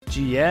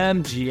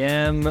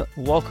GM,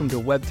 welcome to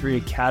Web3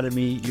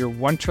 Academy, your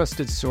one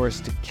trusted source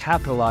to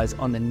capitalize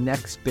on the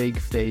next big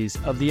phase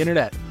of the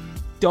internet.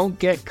 Don't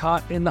get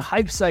caught in the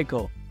hype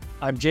cycle.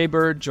 I'm Jay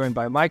Bird, joined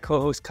by my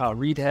co-host Kyle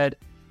Reedhead,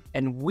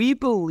 and we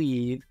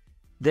believe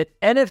that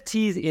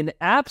NFTs in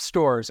app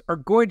stores are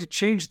going to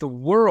change the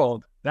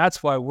world.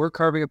 That's why we're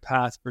carving a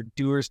path for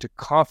doers to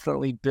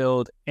confidently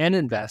build and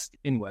invest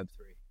in Web3.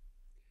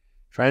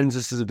 Friends,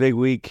 this is a big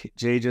week.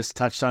 Jay just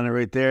touched on it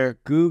right there.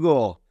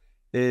 Google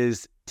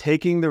is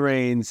taking the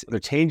reins. They're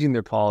changing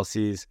their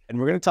policies. And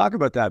we're going to talk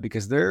about that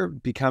because they're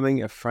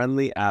becoming a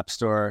friendly app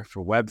store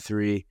for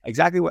Web3,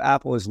 exactly what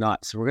Apple is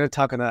not. So we're going to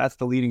talk on that. That's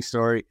the leading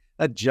story.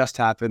 That just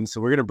happened.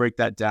 So we're going to break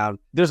that down.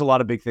 There's a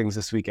lot of big things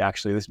this week,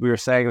 actually. We were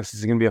saying this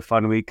is going to be a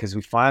fun week because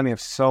we finally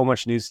have so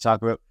much news to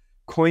talk about.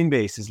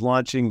 Coinbase is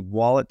launching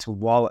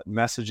wallet-to-wallet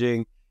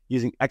messaging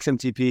using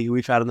XMTP, who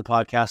we've had on the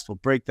podcast. We'll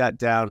break that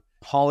down.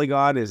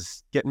 Polygon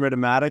is getting rid of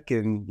Matic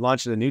and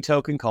launching a new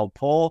token called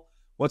Pol.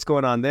 What's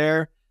going on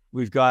there?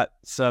 We've got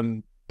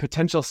some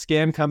potential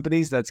scam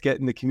companies that's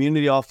getting the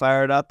community all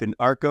fired up in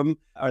Arkham.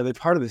 Are they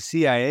part of the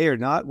CIA or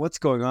not? What's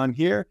going on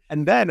here?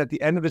 And then at the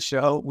end of the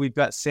show, we've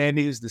got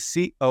Sandy, who's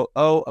the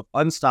COO of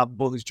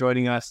Unstoppable, who's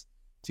joining us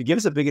to give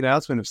us a big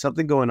announcement of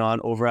something going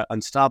on over at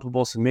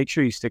Unstoppable. So make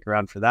sure you stick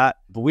around for that.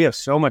 But we have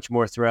so much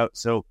more throughout.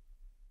 So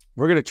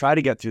we're going to try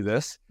to get through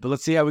this, but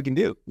let's see how we can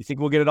do. You think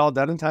we'll get it all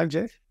done in time,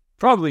 Jay?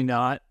 Probably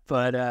not,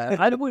 but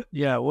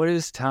what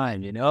is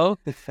time, you know?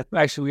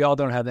 Actually, we all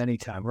don't have any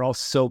time. We're all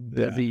so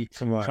busy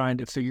trying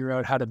to figure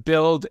out how to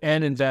build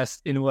and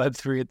invest in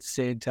Web3 at the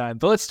same time.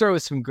 But let's start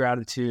with some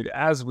gratitude,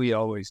 as we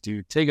always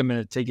do. Take a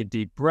minute, take a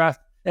deep breath,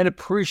 and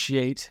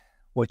appreciate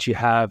what you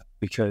have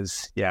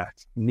because, in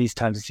these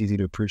times, it's easy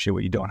to appreciate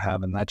what you don't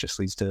have, and that just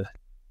leads to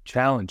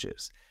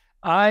challenges.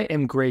 I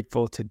am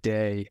grateful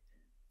today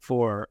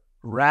for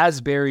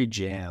raspberry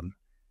jam.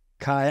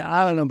 Kai,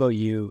 I don't know about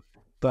you,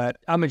 but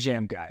I'm a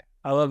jam guy.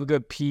 I love a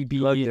good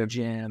PB and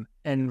jam.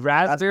 And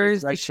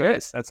raspberries, right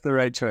choice. That's the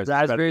right choice.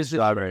 Raspberries,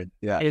 strawberry.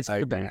 Yeah, it's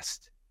the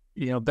best.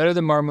 You know, better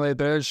than marmalade,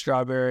 better than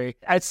strawberry.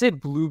 I'd say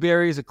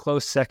blueberry is a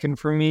close second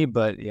for me,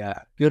 but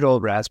good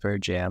old raspberry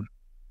jam.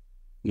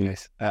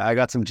 Yes. I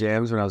got some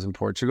jams when I was in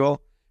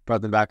Portugal.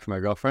 Brought them back for my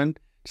girlfriend.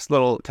 Just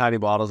little tiny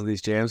bottles of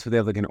these jams, but they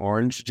have like an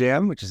orange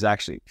jam, which is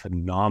actually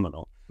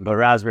phenomenal. But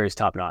raspberry's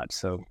top notch.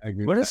 So I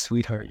agree. What a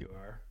sweetheart you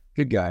are.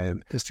 Good guy.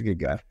 Just a good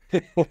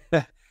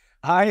guy.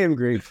 I am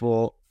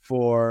grateful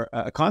for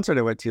a concert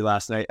I went to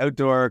last night,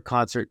 outdoor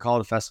concert called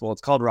a festival. It's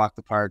called Rock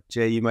the Park.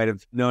 Jay, you might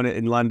have known it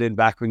in London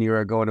back when you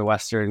were going to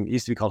Western. It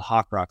used to be called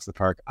Hawk Rocks the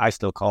Park. I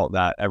still call it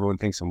that. Everyone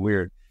thinks I'm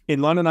weird.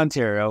 In London,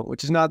 Ontario,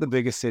 which is not the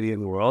biggest city in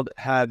the world,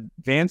 had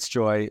Vance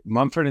Joy,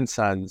 Mumford &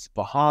 Sons,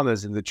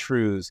 Bahamas, and the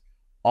Trues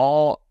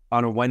all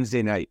on a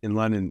Wednesday night in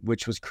London,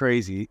 which was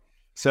crazy.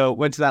 So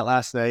went to that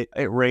last night.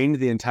 It rained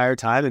the entire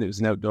time, and it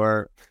was an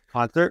outdoor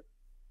concert.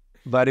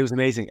 But it was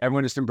amazing.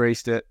 Everyone just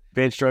embraced it.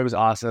 Vance Joy was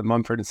awesome.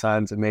 Mumford &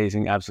 Sons,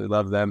 amazing. Absolutely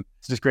love them.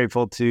 It's just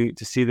grateful to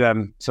see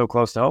them so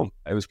close to home.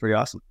 It was pretty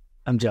awesome.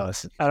 I'm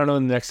jealous. I don't know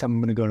the next time I'm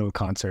going to go to a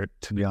concert,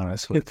 to be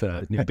honest, with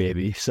a new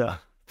baby. So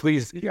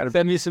please, you got to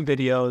send me some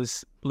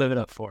videos. Live it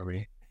up for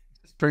me.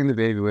 Just bring the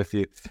baby with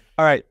you.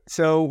 All right.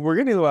 So we're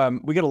going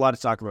to, we got a lot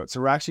to talk about. So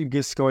we're actually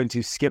just going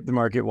to skip the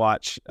Market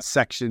Watch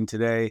section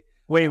today.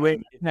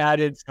 Wait. I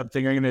did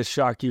something. I'm going to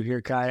shock you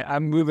here, Kai.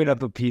 I'm moving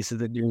up a piece of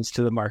the news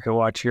to the Market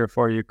Watch here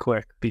for you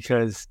quick,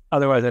 because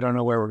otherwise I don't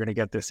know where we're going to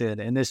get this in.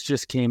 And this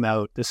just came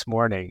out this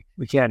morning.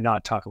 We can't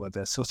not talk about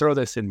this. So throw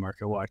this in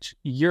Market Watch.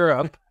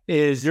 Europe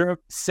is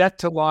set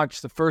to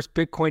launch the first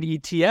Bitcoin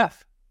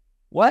ETF.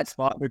 What?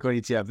 Spot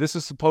Bitcoin ETF. This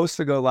was supposed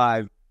to go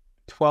live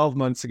 12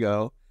 months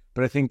ago,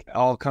 but I think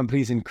all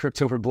companies in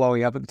crypto were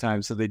blowing up at the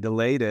time, so they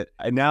delayed it.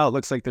 And now it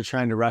looks like they're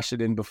trying to rush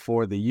it in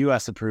before the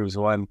US approves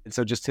one. And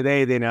so just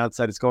today, they announced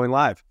that it's going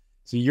live.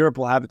 So Europe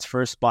will have its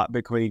first spot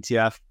Bitcoin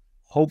ETF.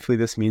 Hopefully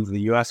this means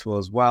the US will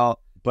as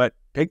well. But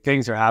big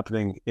things are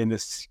happening in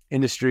this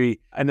industry.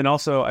 And then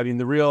also, I mean,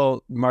 the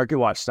real Market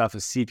Watch stuff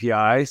is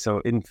CPI. So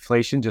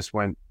inflation just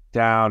went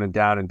down and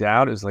down and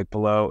down. It was like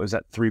below, it was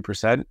at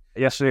 3%.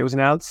 Yesterday it was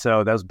announced.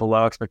 So that was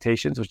below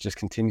expectations, which just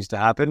continues to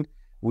happen.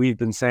 We've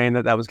been saying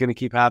that was going to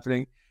keep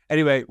happening.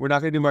 Anyway, we're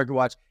not going to do Market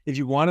Watch. If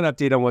you want an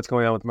update on what's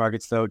going on with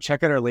markets, though,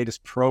 check out our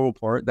latest pro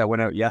report that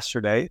went out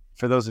yesterday.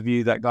 For those of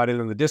you that got in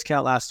on the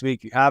discount last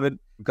week, you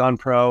haven't gone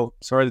pro.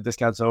 Sorry, the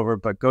discount's over,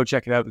 but go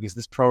check it out because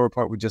this pro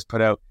report we just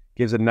put out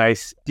gives a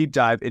nice deep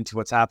dive into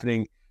what's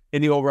happening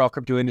in the overall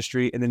crypto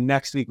industry. And then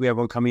next week, we have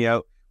one coming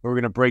out where we're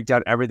going to break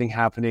down everything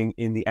happening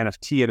in the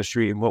NFT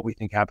industry and what we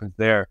think happens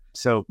there.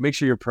 So make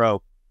sure you're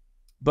pro.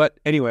 But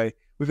anyway,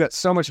 we've got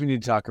so much we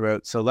need to talk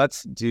about, so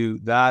let's do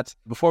that.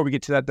 Before we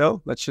get to that,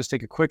 though, let's just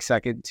take a quick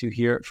second to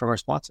hear from our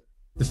sponsor.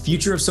 The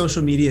future of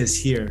social media is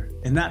here,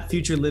 and that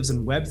future lives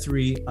in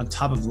Web3 on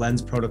top of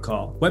Lens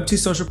protocol. Web2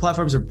 social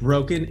platforms are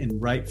broken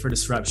and ripe for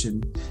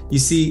disruption. You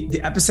see, the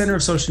epicenter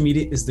of social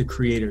media is the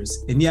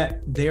creators, and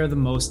yet they are the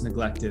most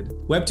neglected.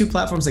 Web2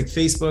 platforms like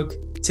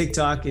Facebook,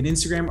 TikTok, and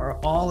Instagram are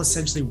all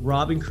essentially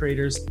robbing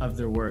creators of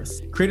their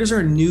worth. Creators are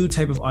a new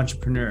type of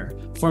entrepreneur,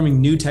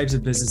 forming new types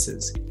of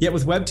businesses. Yet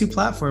with Web 2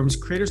 platforms,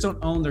 creators don't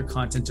own their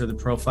content or their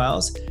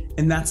profiles,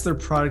 and that's their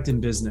product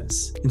and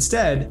business.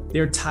 Instead, they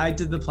are tied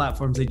to the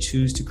platforms they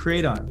choose to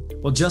create on.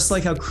 Well, just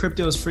like how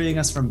crypto is freeing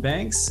us from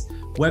banks,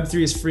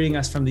 Web3 is freeing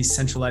us from these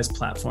centralized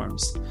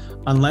platforms.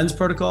 On Lens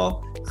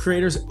Protocol,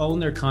 creators own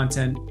their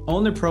content,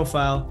 own their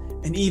profile,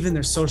 and even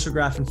their social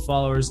graph and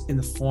followers in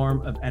the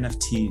form of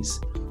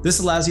NFTs. This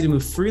allows you to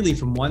move freely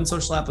from one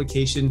social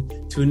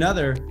application to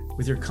another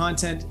with your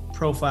content,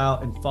 profile,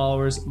 and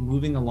followers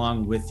moving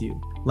along with you.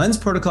 Lens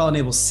Protocol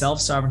enables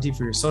self-sovereignty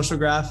for your social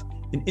graph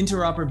and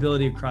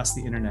interoperability across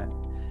the internet.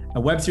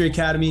 At Web3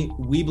 Academy,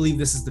 we believe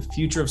this is the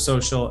future of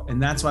social,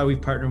 and that's why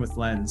we've partnered with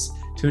Lens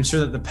to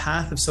ensure that the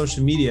path of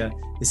social media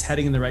is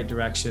heading in the right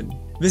direction.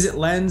 Visit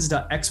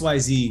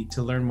lens.xyz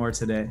to learn more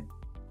today.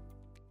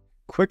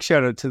 Quick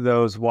shout out to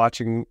those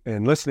watching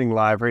and listening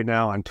live right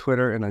now on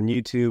Twitter and on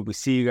YouTube. We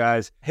see you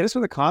guys. Hit us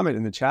with a comment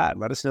in the chat.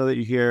 Let us know that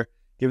you're here.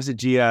 Give us a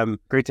GM.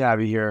 Great to have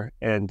you here.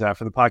 And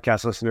for the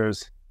podcast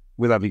listeners,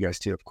 we love you guys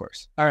too, of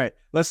course. All right,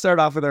 let's start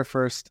off with our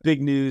first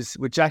big news,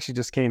 which actually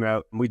just came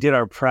out. We did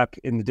our prep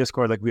in the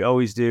Discord like we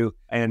always do.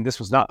 And this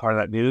was not part of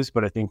that news,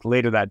 but I think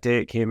later that day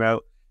it came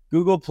out.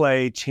 Google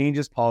Play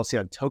changes policy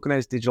on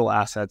tokenized digital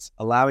assets,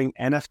 allowing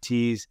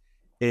NFTs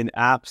in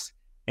apps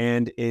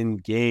and in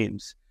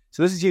games.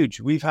 So this is huge.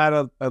 We've had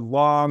a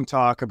long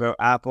talk about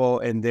Apple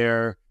and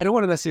their, I don't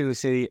want to necessarily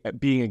say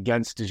being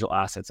against digital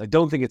assets. I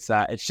don't think it's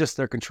that. It's just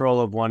their control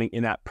of wanting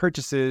in-app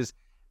purchases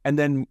and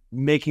then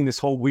making this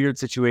whole weird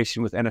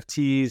situation with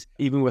NFTs,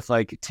 even with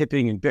like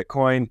tipping and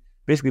Bitcoin,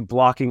 basically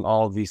blocking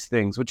all of these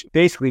things, which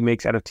basically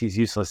makes NFTs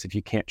useless if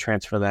you can't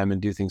transfer them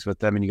and do things with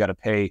them and you got to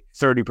pay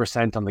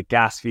 30% on the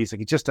gas fees.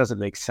 Like it just doesn't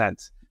make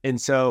sense. And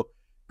so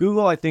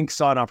Google, I think,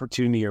 saw an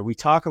opportunity here. We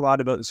talk a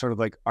lot about sort of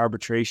like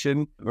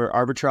arbitration or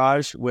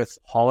arbitrage with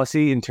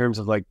policy in terms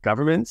of like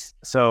governments.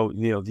 So,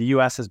 you know, the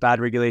US has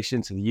bad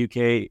regulations, so the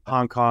UK,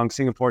 Hong Kong,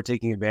 Singapore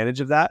taking advantage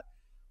of that.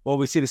 Well,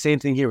 we see the same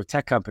thing here with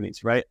tech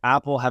companies, right?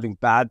 Apple having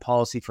bad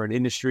policy for an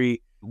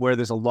industry where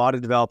there's a lot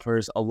of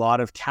developers, a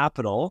lot of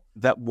capital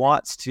that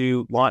wants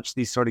to launch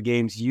these sort of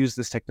games, use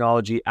this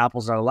technology.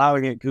 Apple's not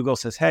allowing it. Google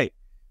says, hey,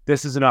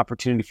 this is an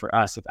opportunity for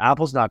us. If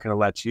Apple's not going to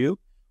let you,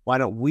 why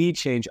don't we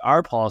change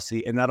our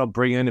policy? And that'll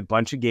bring in a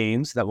bunch of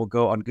games that will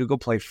go on Google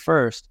Play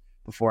first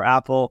before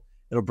Apple.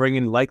 It'll bring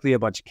in likely a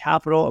bunch of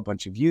capital, a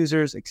bunch of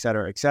users, et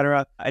cetera, et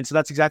cetera. And so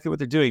that's exactly what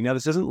they're doing. Now,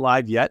 this isn't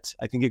live yet.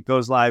 I think it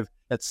goes live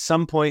at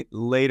some point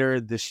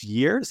later this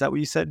year. Is that what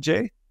you said,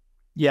 Jay?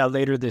 Yeah,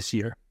 later this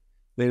year.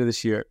 Later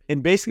this year.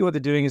 And basically what they're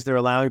doing is they're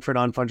allowing for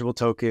non-fungible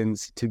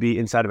tokens to be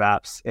inside of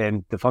apps,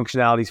 and the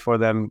functionalities for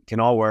them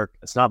can all work.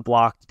 It's not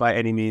blocked by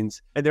any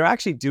means. And they're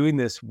actually doing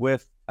this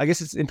with, I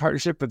guess it's in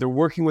partnership, but they're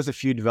working with a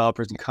few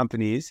developers and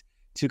companies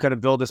to kind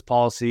of build this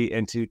policy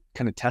and to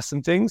kind of test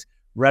some things.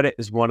 Reddit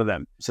is one of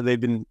them. So they've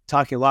been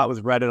talking a lot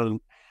with Reddit on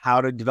how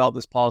to develop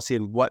this policy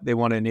and what they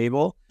want to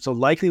enable. So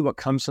likely what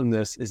comes from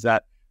this is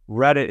that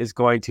Reddit is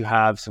going to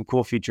have some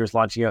cool features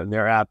launching out in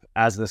their app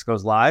as this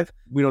goes live.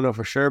 We don't know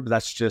for sure, but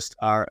that's just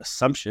our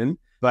assumption.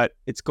 But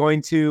it's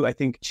going to, I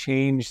think,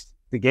 change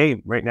the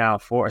game right now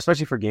for,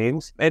 especially for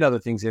games and other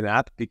things in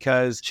app,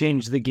 because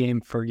change the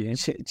game for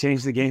games.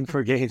 Change the game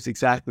for games,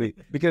 exactly.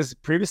 Because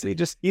previously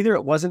just either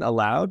it wasn't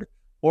allowed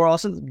or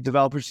also the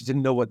developers just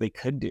didn't know what they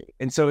could do.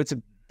 And so it's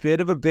a bit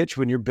of a bitch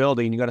when you're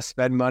building and you got to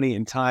spend money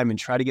and time and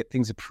try to get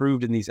things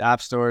approved in these app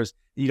stores.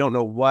 You don't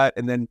know what,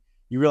 and then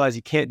you realize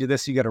you can't do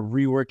this. So you got to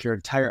rework your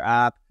entire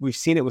app. We've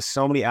seen it with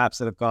so many apps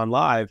that have gone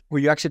live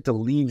where you actually have to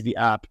leave the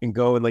app and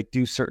go and like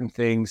do certain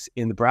things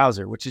in the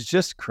browser, which is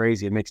just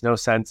crazy. It makes no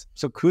sense.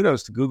 So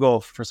kudos to Google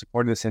for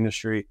supporting this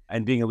industry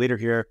and being a leader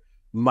here.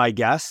 My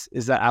guess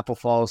is that Apple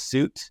follows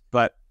suit,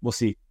 but we'll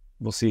see.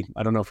 We'll see.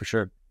 I don't know for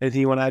sure. Anything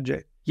you want to add,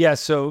 Jay? Yeah.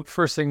 So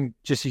first thing,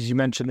 just as you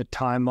mentioned, the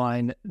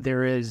timeline,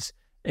 there is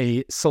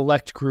a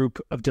select group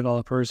of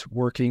developers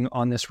working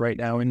on this right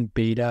now in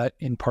beta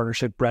in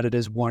partnership. Reddit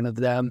is one of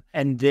them,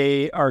 and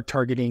they are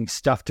targeting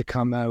stuff to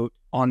come out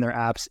on their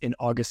apps in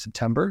August,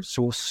 September.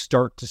 So we'll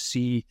start to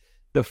see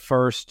the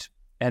first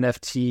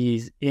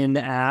NFTs in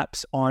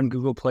apps on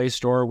Google Play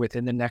Store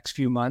within the next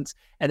few months.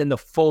 And then the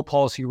full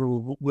policy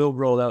will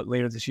roll out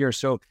later this year.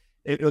 So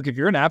look, if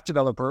you're an app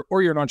developer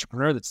or you're an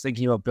entrepreneur that's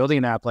thinking about building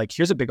an app, like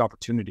here's a big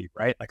opportunity,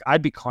 right? Like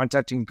I'd be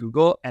contacting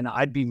Google and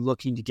I'd be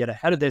looking to get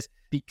ahead of this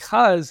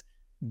because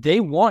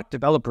they want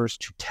developers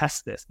to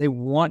test this. They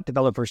want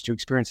developers to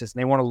experience this and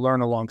they want to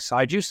learn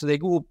alongside you. So they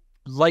will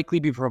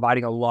likely be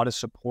providing a lot of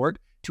support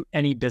to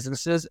any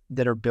businesses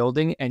that are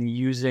building and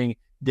using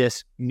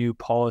this new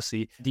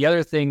policy. The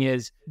other thing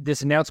is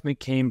this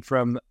announcement came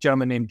from a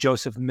gentleman named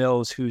Joseph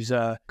Mills, who's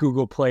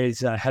Google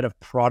Play's head of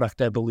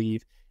product, I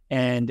believe.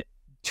 And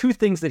two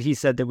things that he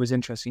said that was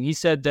interesting. He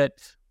said that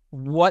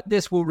what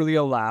this will really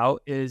allow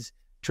is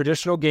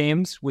traditional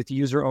games with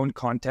user-owned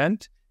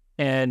content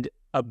and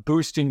a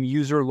boost in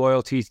user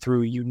loyalty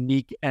through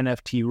unique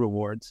NFT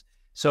rewards.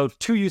 So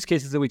two use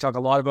cases that we talk a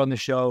lot about on the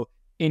show: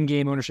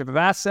 in-game ownership of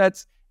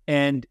assets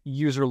and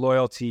user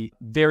loyalty.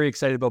 Very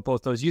excited about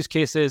both those use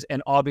cases.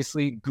 And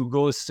obviously,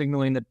 Google is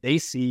signaling that they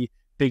see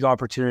big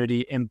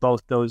opportunity in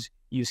both those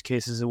use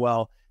cases as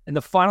well. And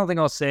the final thing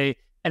I'll say,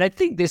 and I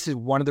think this is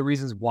one of the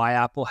reasons why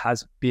Apple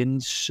has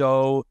been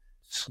so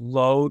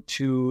slow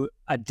to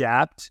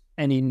adapt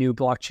any new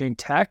blockchain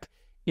tech,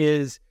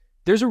 is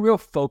there's a real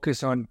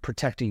focus on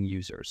protecting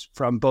users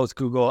from both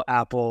Google,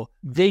 Apple.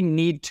 They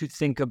need to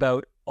think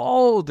about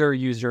all their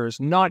users,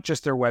 not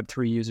just their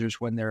Web3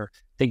 users, when they're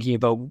thinking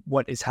about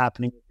what is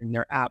happening in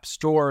their app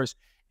stores.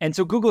 And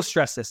so Google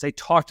stressed this. They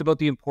talked about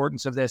the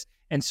importance of this.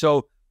 And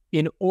so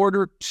in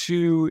order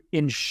to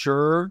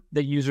ensure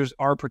that users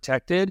are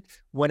protected,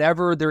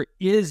 whenever there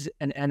is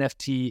an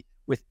NFT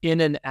within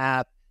an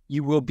app,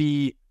 you will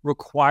be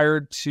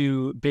required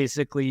to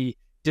basically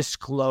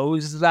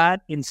disclose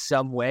that in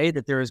some way,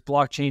 that there is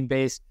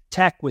blockchain-based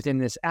tech within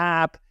this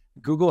app.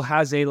 Google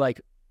has a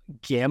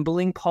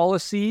gambling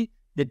policy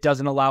that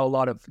doesn't allow a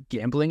lot of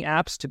gambling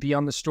apps to be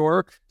on the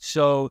store.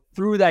 So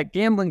through that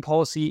gambling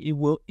policy, it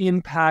will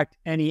impact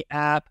any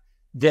app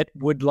that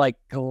would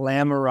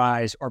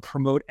glamorize or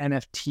promote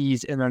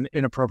NFTs in an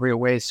inappropriate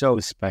way. So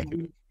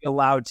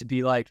allowed to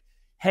be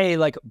hey,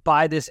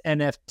 buy this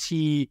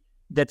NFT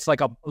that's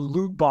like a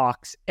loot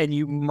box and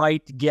you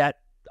might get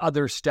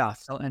other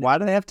stuff. Why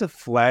do they have to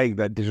flag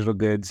that digital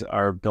goods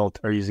are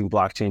using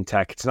blockchain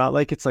tech? It's not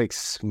like it's like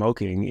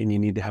smoking and you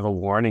need to have a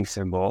warning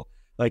symbol.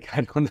 I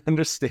don't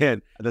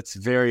understand. That's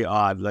very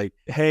odd.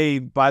 Hey,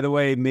 by the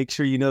way, make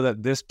sure you know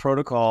that this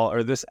protocol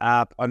or this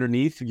app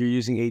underneath, you're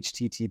using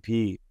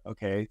HTTP.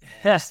 Okay.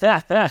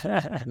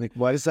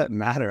 Why does that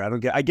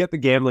matter? I get the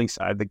gambling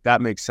side.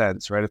 That makes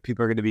sense, right? If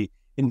people are going to be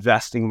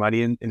investing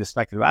money in a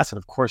speculative asset,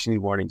 of course you need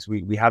warnings.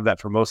 We have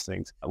that for most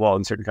things. Well,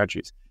 in certain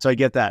countries. So I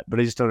get that, but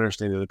I just don't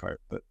understand the other part.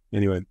 But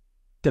anyway.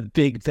 The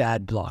big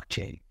bad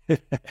blockchain.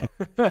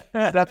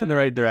 Step in the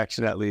right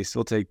direction, at least.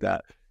 We'll take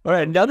that. All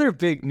right, another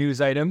big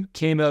news item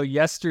came out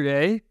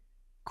yesterday.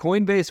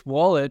 Coinbase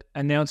Wallet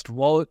announced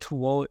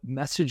wallet-to-wallet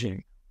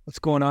messaging. What's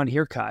going on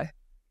here, Kai?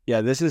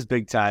 Yeah, this is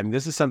big time.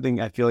 This is something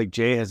I feel like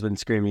Jay has been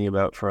screaming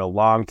about for a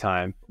long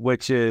time,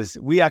 which is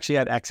we actually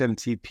had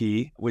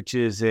XMTP, which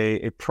is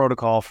a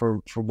protocol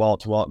for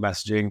wallet-to-wallet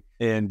messaging.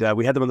 And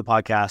we had them on the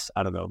podcast,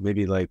 I don't know,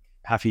 maybe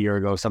half a year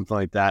ago, something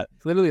like that.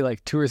 Literally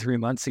 2 or 3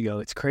 months ago.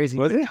 It's crazy.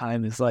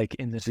 Time is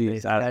in this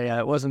space. Yeah,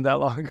 it wasn't that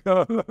long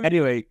ago.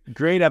 Anyway,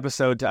 great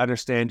episode to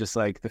understand just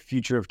the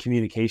future of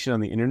communication on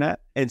the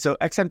internet. And so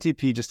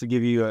XMTP, just to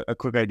give you a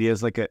quick idea,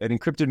 is an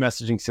encrypted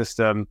messaging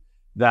system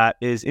that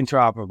is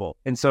interoperable.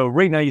 And so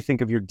right now you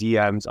think of your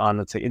DMs on,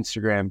 let's say,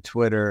 Instagram,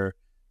 Twitter,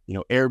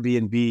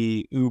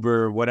 Airbnb,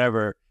 Uber,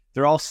 whatever,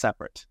 they're all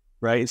separate,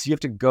 right? So you have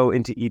to go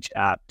into each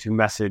app to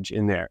message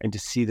in there and to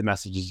see the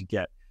messages you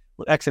get.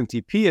 What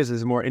XMTP is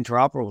a more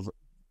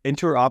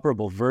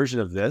interoperable version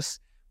of this,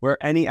 where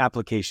any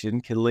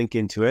application can link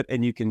into it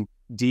and you can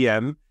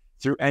DM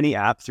through any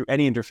app, through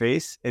any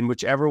interface, and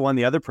whichever one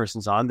the other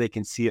person's on, they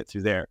can see it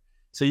through there.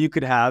 So you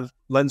could have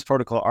Lens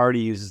Protocol already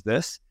uses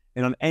this,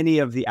 and on any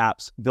of the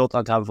apps built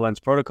on top of Lens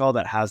Protocol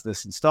that has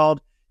this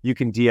installed, you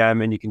can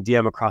DM, and you can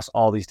DM across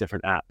all these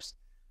different apps.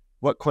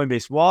 What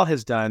Coinbase Wallet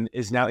has done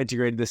is now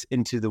integrated this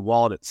into the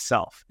wallet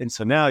itself. And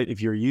so now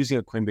if you're using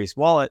a Coinbase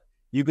Wallet,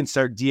 you can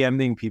start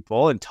DMing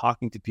people and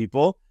talking to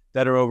people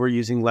that are over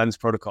using Lens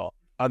Protocol.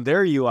 On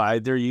their UI,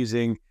 they're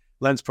using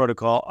Lens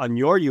Protocol. On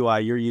your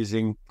UI, you're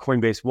using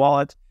Coinbase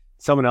Wallet.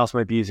 Someone else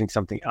might be using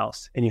something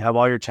else, and you have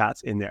all your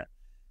chats in there.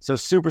 So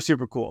super,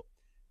 super cool.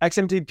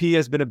 XMTP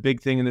has been a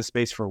big thing in this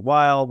space for a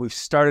while. We've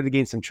started to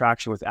gain some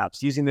traction with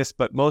apps using this,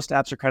 but most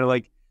apps are kind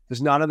of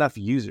there's not enough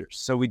users.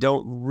 So we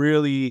don't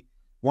really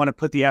want to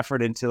put the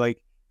effort into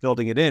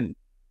building it in.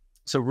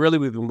 So really,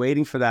 we've been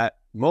waiting for that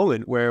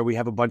moment where we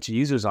have a bunch of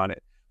users on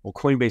it. Well,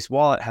 Coinbase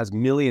Wallet has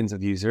millions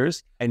of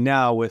users. And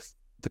now with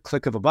the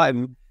click of a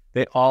button,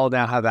 they all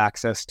now have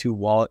access to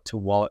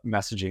wallet-to-wallet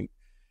messaging.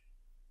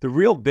 The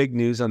real big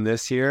news on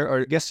this here,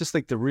 or I guess just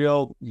the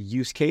real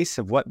use case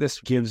of what this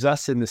gives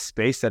us in this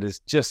space that is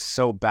just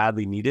so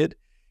badly needed,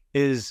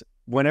 is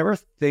whenever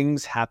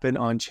things happen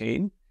on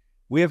chain,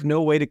 we have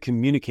no way to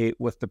communicate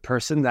with the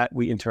person that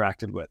we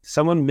interacted with.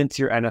 Someone mints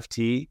your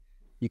NFT,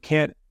 you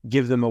can't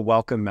give them a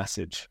welcome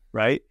message,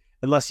 right?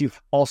 Unless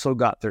you've also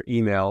got their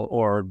email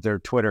or their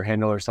Twitter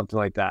handle or something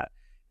like that.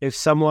 If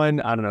someone,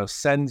 I don't know,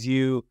 sends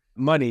you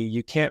money,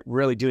 you can't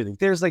really do anything.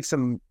 There's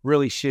some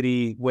really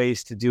shitty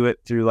ways to do it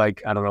through I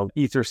don't know,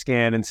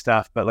 Etherscan and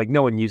stuff, but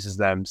no one uses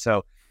them. So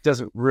it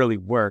doesn't really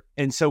work.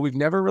 And so we've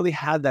never really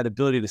had that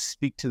ability to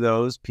speak to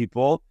those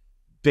people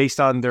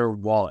based on their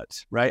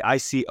wallet, right? I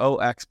see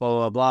OX blah,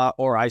 blah, blah,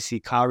 or I see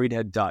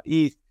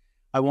kylereedhead.eth.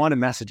 I want to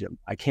message him.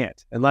 I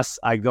can't unless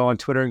I go on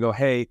Twitter and go,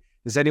 hey,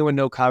 does anyone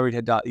know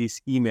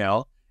kylereedhead.eth's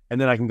email? And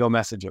then I can go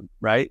message him,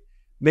 right?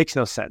 Makes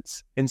no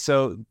sense. And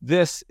so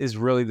this is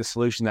really the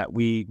solution that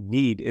we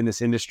need in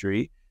this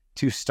industry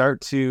to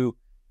start to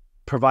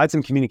provide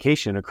some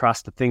communication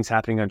across the things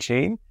happening on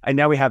chain. And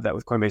now we have that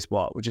with Coinbase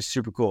Wallet, which is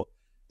super cool.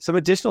 Some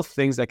additional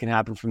things that can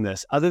happen from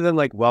this, other than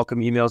welcome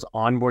emails,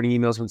 onboarding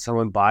emails when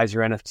someone buys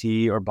your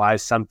NFT or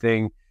buys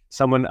something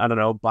someone, I don't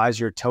know, buys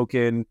your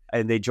token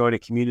and they join a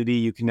community,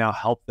 you can now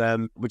help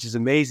them, which is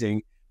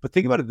amazing. But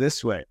think about it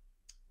this way.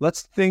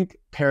 Let's think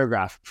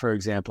Paragraph, for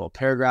example.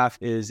 Paragraph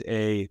is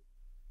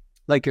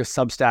like your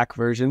Substack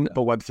version,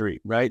 but Web3,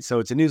 right? So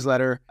it's a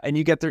newsletter and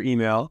you get their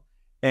email.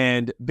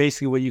 And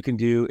basically what you can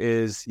do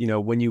is,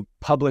 when you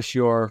publish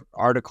your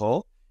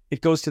article,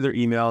 it goes to their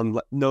email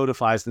and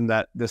notifies them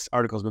that this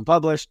article has been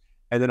published.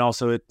 And then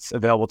also it's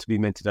available to be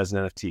minted as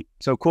an NFT.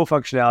 So cool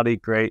functionality,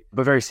 great,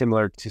 but very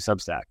similar to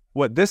Substack.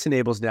 What this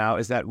enables now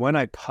is that when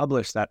I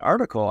publish that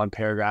article on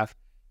Paragraph,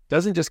 it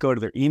doesn't just go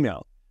to their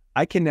email.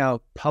 I can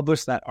now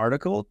publish that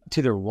article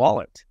to their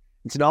wallet.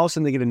 And so all of a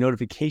sudden they get a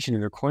notification in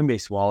their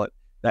Coinbase wallet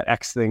that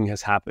X thing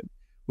has happened,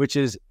 which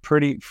is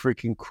pretty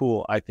freaking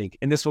cool, I think.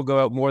 And this will go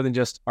out more than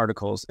just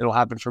articles. It'll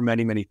happen for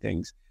many, many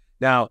things.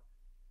 Now,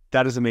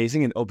 that is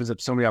amazing and opens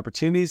up so many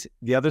opportunities.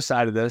 The other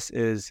side of this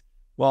is,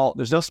 well,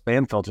 there's no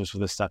spam filters for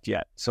this stuff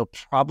yet. So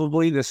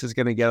probably this is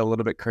going to get a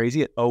little bit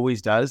crazy. It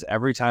always does.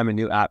 Every time a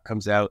new app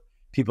comes out,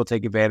 people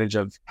take advantage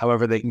of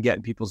however they can get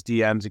in people's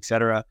DMs,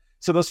 etc.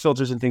 So those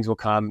filters and things will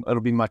come.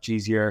 It'll be much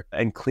easier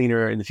and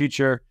cleaner in the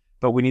future,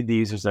 but we need the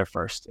users there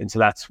first. And so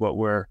that's what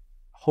we're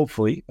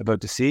hopefully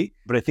about to see.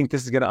 But I think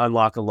this is going to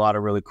unlock a lot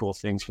of really cool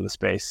things for the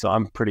space. So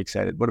I'm pretty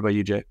excited. What about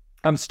you, Jay?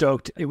 I'm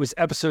stoked. It was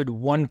episode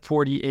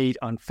 148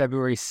 on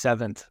February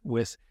 7th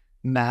with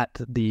Matt,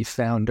 the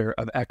founder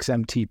of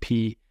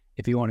XMTP.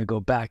 If you want to go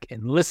back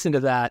and listen to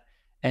that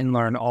and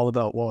learn all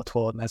about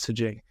wallet-to-wallet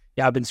messaging.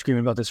 Yeah, I've been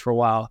screaming about this for a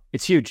while.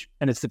 It's huge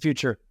and it's the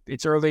future.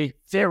 It's early,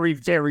 very,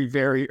 very,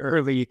 very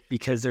early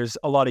because there's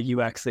a lot of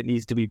UX that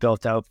needs to be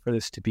built out for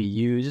this to be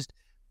used.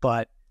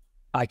 But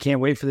I can't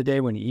wait for the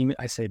day when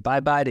I say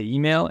bye-bye to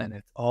email and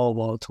it's all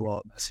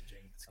wallet-to-wallet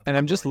messaging. And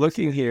I'm just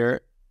looking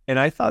here and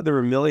I thought there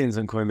were millions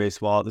on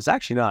Coinbase Wallet. There's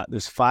actually not.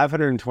 There's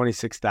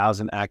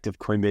 526,000 active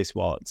Coinbase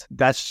wallets.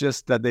 That's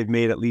just that they've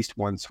made at least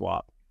one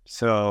swap.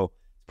 So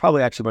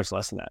probably actually much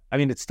less than that. I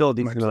mean, it's still a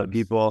decent amount of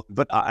people,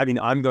 but I mean,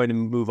 I'm going to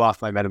move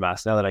off my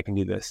MetaMask now that I can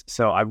do this.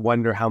 So I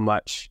wonder how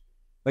much,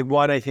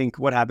 I think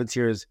what happens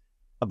here is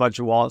a bunch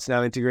of wallets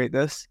now integrate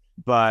this,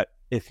 but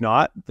if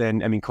not,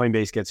 then, I mean,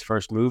 Coinbase gets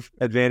first move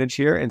advantage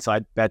here. And so I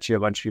bet you a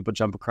bunch of people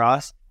jump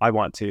across. I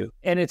want to.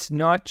 And it's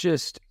not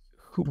just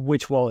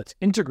which wallets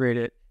integrate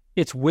it.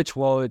 It's which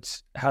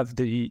wallets have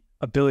the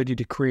ability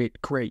to create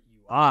great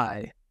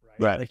UI,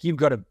 right? Like you've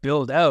got to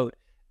build out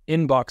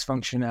inbox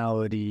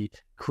functionality,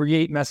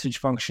 create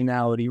message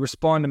functionality,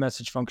 respond to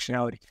message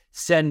functionality,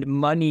 send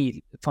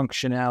money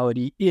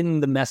functionality in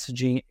the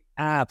messaging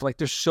app. Like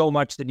there's so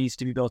much that needs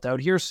to be built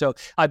out here. So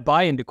I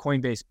buy into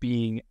Coinbase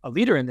being a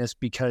leader in this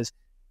because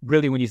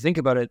really when you think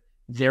about it,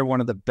 they're one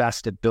of the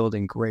best at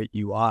building great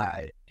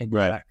UI and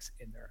UX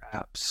in their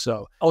apps.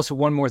 So also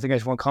one more thing I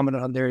just want to comment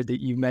on there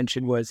that you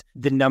mentioned was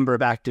the number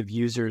of active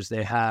users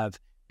they have.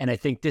 And I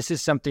think this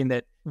is something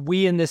that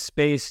we in this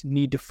space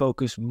need to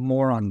focus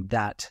more on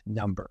that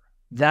number.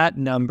 That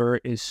number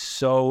is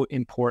so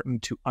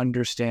important to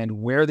understand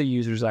where the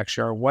users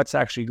actually are, what's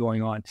actually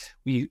going on.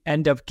 We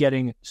end up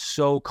getting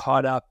so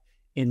caught up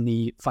in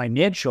the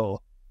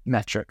financial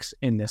metrics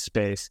in this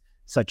space,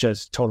 such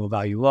as total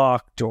value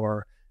locked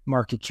or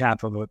market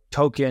cap of a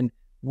token.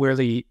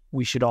 Really,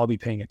 we should all be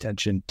paying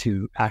attention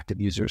to active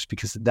users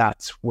because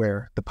that's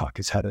where the puck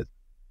is headed.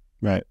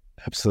 Right.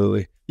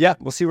 Absolutely. Yeah,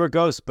 we'll see where it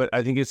goes, but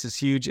I think this is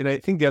huge. And I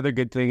think the other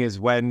good thing is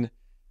when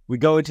we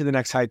go into the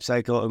next hype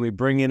cycle and we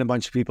bring in a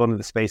bunch of people into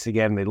the space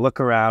again, they look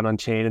around on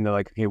chain and they're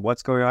like, okay,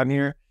 what's going on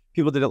here?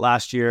 People did it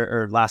last year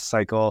or last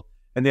cycle,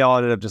 and they all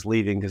ended up just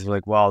leaving because they're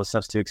like, well, this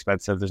stuff's too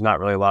expensive. There's not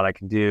really a lot I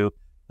can do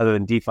other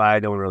than DeFi.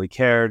 No one really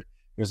cared.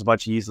 There's a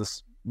bunch of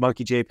useless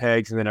monkey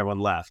JPEGs, and then everyone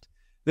left.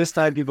 This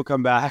time people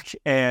come back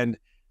and,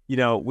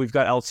 we've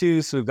got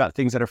L2, so we've got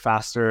things that are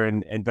faster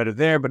and better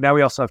there, but now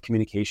we also have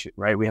communication,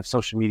 right? We have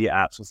social media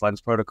apps with Lens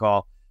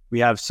Protocol. We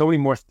have so many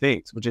more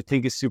things, which I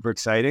think is super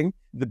exciting.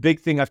 The big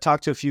thing, I've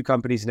talked to a few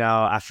companies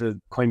now after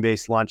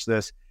Coinbase launched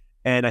this,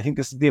 and I think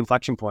this is the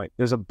inflection point.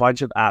 There's a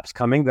bunch of apps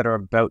coming that are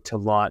about to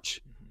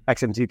launch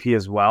XMTP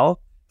as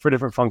well for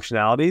different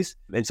functionalities.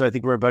 And so I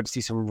think we're about to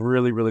see some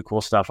really, really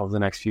cool stuff over the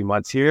next few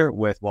months here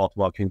with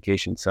wall-to-wall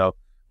communication. So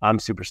I'm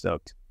super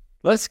stoked.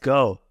 Let's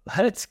go.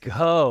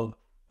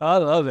 I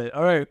love it.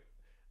 All right.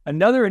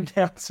 Another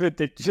announcement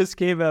that just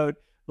came out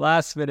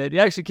last minute. It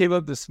actually came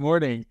out this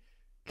morning.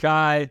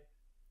 Kai,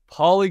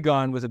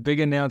 Polygon was a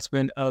big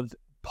announcement of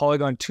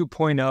Polygon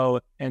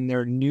 2.0 and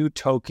their new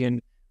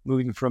token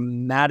moving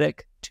from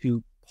Matic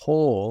to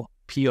POL,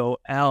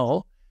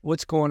 P-O-L.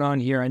 What's going on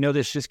here? I know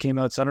this just came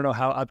out, so I don't know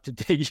how up to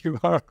date you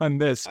are on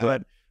this,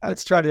 but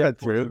let's try to get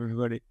through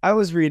everybody. I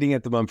was reading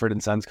at the Mumford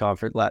 & Sons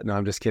conference. No,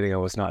 I'm just kidding. I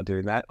was not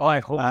doing that. Oh,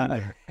 I hope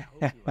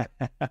you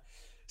were.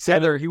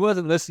 Heather, he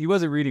wasn't listening. He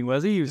wasn't reading,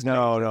 was he?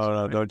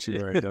 No. Don't you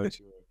worry.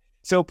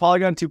 So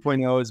Polygon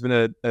 2.0 has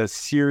been a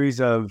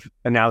series of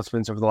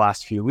announcements over the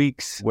last few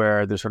weeks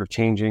where they're sort of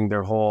changing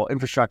their whole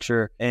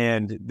infrastructure.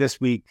 And this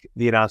week,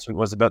 the announcement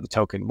was about the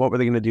token. What were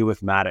they going to do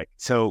with Matic?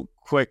 So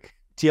quick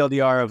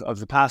TLDR of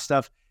the past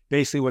stuff.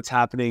 Basically, what's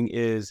happening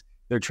is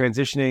they're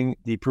transitioning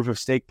the proof of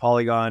stake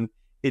Polygon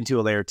into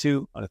a layer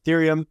 2 on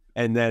Ethereum.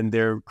 And then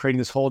they're creating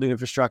this whole new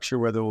infrastructure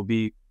where there will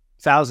be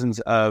thousands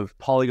of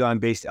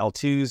Polygon-based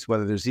L2s,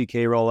 whether they're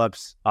ZK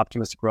rollups,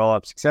 optimistic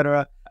rollups,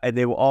 etc. And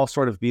they will all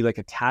sort of be like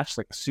attached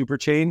like a super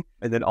chain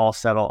and then all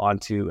settle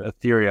onto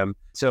Ethereum.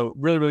 So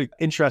really, really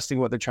interesting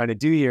what they're trying to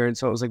do here. And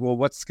so it was like, well,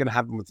 what's going to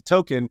happen with the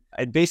token?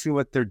 And basically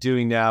what they're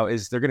doing now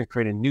is they're going to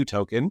create a new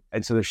token.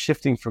 And so they're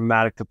shifting from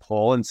Matic to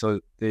Pol. And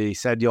so they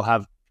said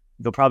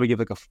they'll probably give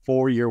like a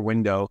 4-year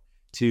window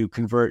to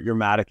convert your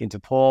Matic into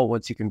Pol.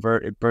 Once you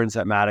convert, it burns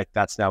that Matic.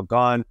 That's now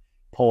gone.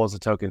 Pol is a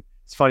token.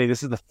 It's funny.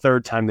 This is the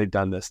 3rd time they've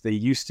done this. They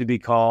used to be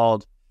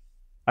called,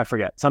 I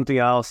forget, something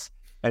else.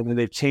 And then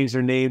they've changed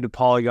their name to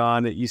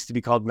Polygon. It used to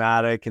be called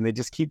Matic, and they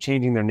just keep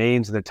changing their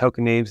names and their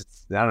token names.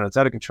 I don't know. It's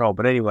out of control.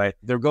 But anyway,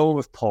 they're going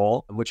with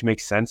Pol, which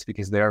makes sense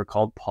because they are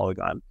called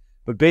Polygon.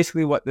 But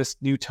basically what this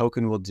new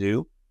token will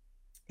do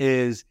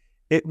is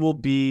it will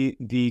be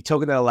the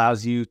token that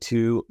allows you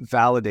to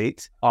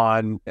validate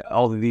on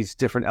all of these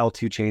different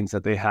L2 chains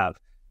that they have.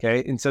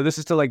 Okay. And so this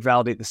is to like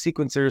validate the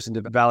sequencers and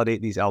to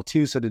validate these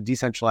L2s. So to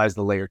decentralize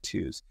the layer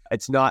 2s.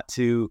 It's not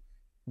to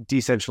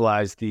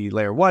decentralize the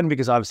layer 1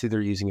 because obviously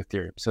they're using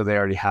Ethereum. So they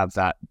already have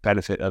that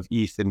benefit of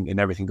ETH and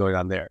everything going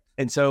on there.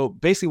 And so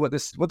basically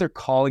what they're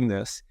calling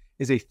this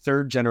is a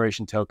 3rd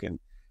generation token.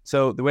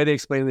 So the way they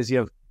explain this, you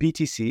have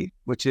BTC,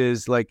 which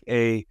is like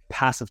a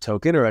passive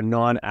token or a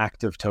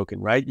non-active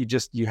token, right?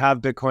 You have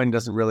Bitcoin,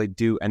 doesn't really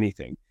do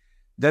anything.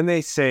 Then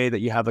they say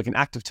that you have like an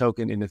active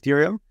token in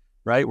Ethereum,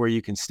 right? Where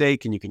you can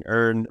stake and you can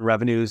earn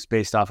revenues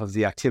based off of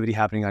the activity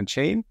happening on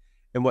chain.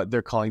 And what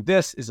they're calling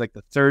this is like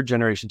the 3rd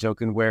generation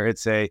token where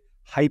it's a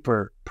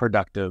hyper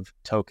productive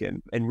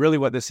token. And really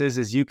what this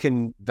is you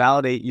can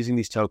validate using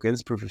these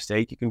tokens, proof of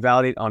stake. You can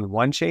validate on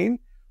one chain,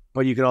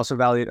 but you can also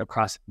validate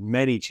across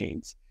many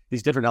chains.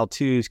 These different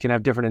L2s can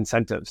have different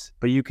incentives,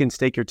 but you can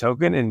stake your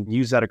token and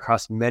use that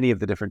across many of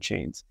the different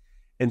chains.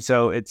 And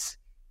so it's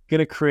going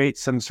to create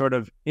some sort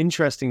of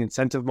interesting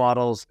incentive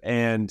models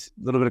and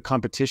a little bit of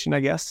competition, I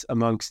guess,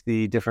 amongst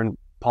the different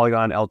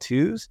Polygon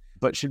L2s,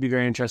 but should be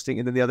very interesting.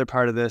 And then the other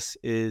part of this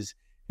is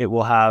it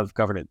will have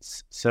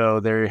governance. So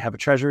they have a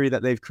treasury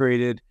that they've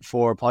created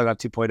for Polygon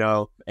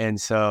 2.0.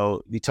 And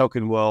so the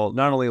token will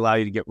not only allow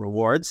you to get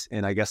rewards,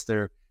 and I guess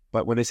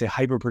but when they say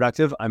hyper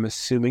productive, I'm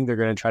assuming they're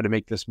going to try to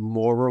make this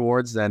more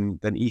rewards than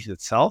ETH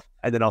itself.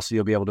 And then also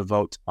you'll be able to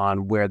vote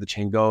on where the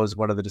chain goes,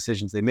 what are the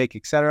decisions they make,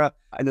 etc.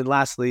 And then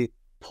lastly,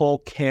 Pol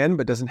can,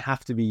 but doesn't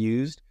have to be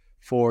used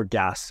for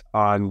gas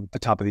on the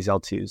top of these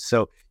L2s.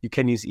 So you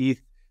can use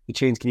ETH. The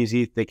chains can use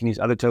ETH, they can use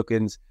other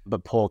tokens,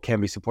 but Pol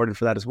can be supported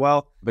for that as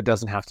well, but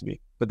doesn't have to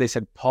be. But they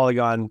said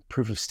Polygon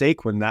proof of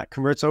stake, when that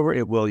converts over,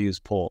 it will use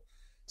Pol.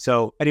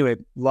 So anyway,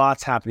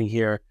 lots happening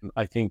here.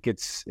 I think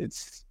it's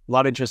a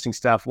lot of interesting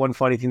stuff. One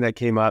funny thing that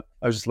came up,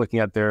 I was just looking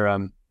at their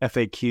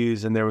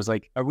FAQs and there was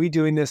like, are we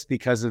doing this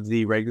because of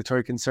the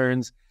regulatory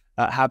concerns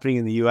happening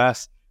in the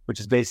US? Which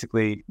is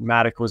basically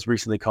Matic was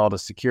recently called a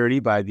security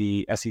by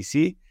the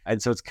SEC.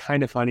 And so it's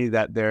kind of funny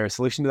that their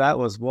solution to that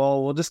was,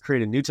 well, we'll just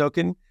create a new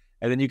token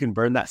and then you can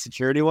burn that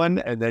security one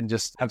and then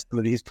just have some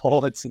of these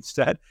Polits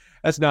instead.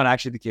 That's not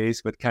actually the case,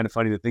 but kind of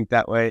funny to think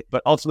that way.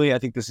 But ultimately, I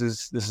think this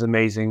is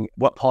amazing.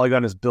 What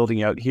Polygon is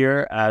building out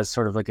here as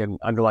sort of like an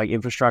underlying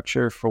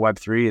infrastructure for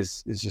Web3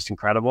 is just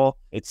incredible.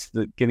 It's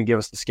going to give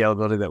us the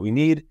scalability that we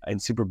need,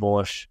 and super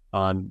bullish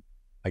on,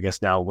 I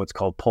guess now what's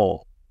called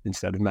Pol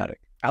instead of Matic.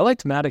 I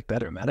liked Matic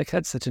better. Matic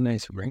had such a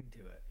nice ring to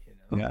it.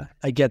 Yeah,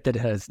 I get that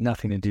it has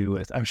nothing to do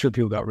with, I'm sure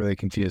people got really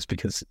confused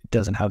because it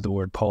doesn't have the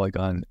word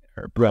Polygon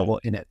or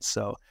Pol in it.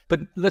 So, but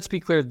let's be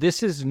clear,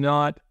 this is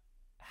not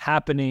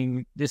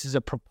happening. This is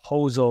a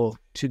proposal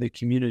to the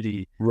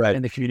community, right?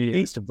 And the community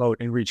has to vote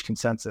and reach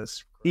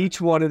consensus. Each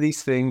one of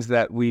these things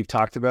that we've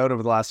talked about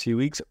over the last few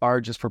weeks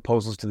are just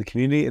proposals to the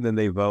community and then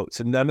they vote.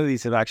 So none of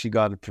these have actually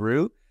gone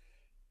through.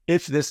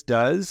 If this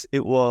does,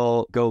 it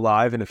will go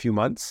live in a few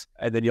months.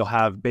 And then you'll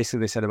have,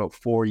 basically they said about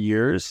 4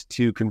 years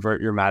to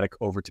convert your Matic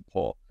over to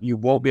Pol. You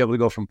won't be able to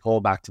go from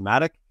Pol back to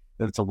Matic.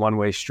 Then it's a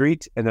one-way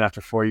street. And then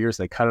after 4 years,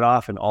 they cut it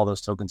off and all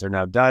those tokens are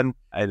now done.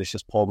 And it's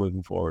just Pol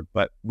moving forward.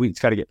 But it's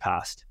got to get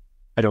passed.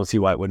 I don't see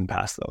why it wouldn't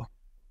pass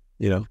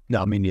though.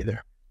 No, me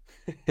neither.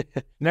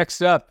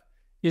 Next up,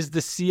 is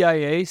the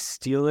CIA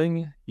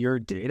stealing your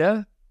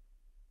data?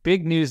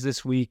 Big news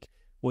this week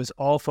was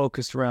all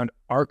focused around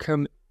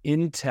Arkham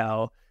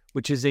Intel,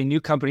 which is a new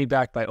company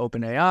backed by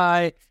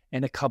OpenAI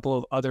and a couple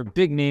of other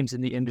big names in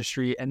the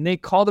industry. And they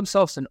call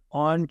themselves an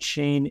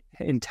on-chain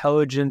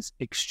intelligence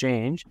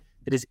exchange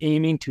that is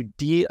aiming to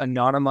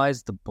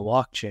de-anonymize the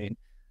blockchain.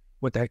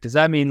 What the heck does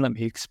that mean? Let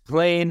me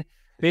explain.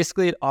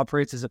 Basically, it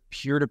operates as a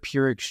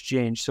peer-to-peer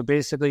exchange. So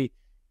basically,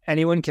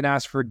 anyone can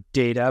ask for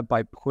data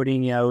by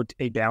putting out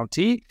a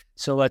bounty.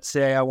 So let's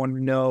say I want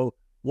to know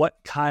what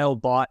Kyle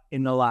bought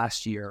in the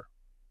last year.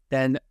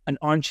 Then an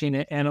on-chain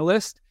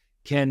analyst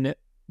can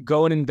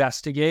go and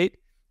investigate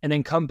and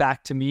then come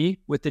back to me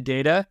with the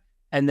data.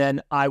 And then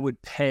I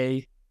would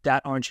pay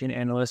that on-chain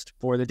analyst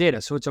for the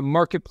data. So it's a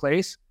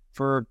marketplace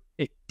for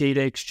a data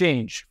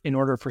exchange in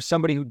order for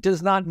somebody who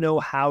does not know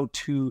how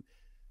to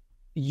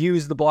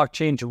use the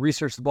blockchain, to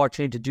research the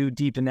blockchain, to do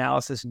deep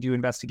analysis and do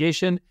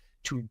investigation,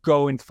 to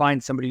go and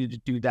find somebody to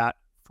do that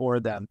for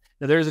them.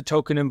 Now, there's a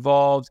token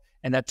involved,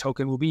 and that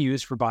token will be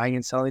used for buying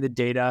and selling the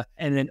data.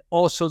 And then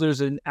also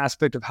there's an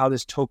aspect of how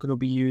this token will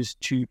be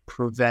used to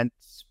prevent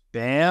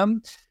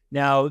spam.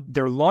 Now,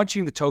 they're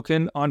launching the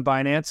token on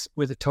Binance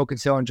with a token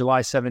sale on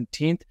July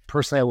 17th.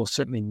 Personally, I will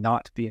certainly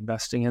not be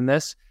investing in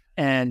this.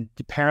 And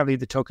apparently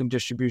the token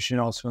distribution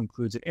also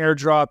includes an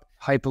airdrop.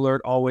 Hype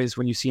alert always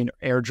when you see an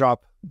airdrop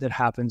that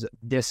happens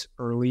this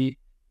early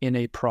in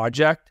a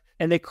project.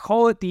 And they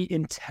call it the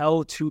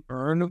Intel to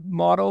Earn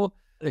model.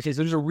 Okay,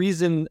 so there's a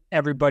reason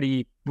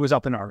everybody was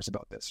up in arms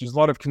about this. There's a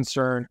lot of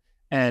concern.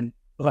 And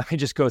let me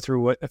just go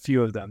through a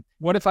few of them.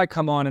 What if I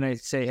come on and I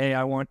say, hey,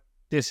 I want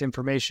this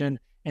information,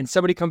 and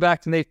somebody come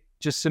back and they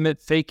just submit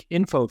fake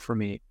info for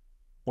me?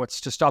 What's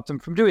to stop them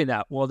from doing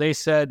that? Well, they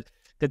said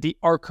that the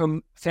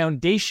Arkham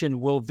Foundation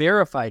will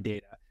verify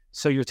data.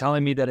 So you're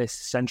telling me that a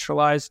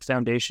centralized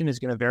foundation is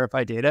going to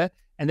verify data?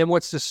 And then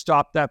what's to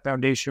stop that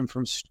foundation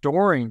from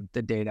storing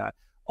the data?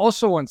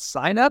 Also on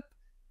sign up,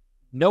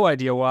 no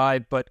idea why,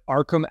 but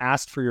Arkham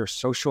asked for your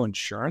social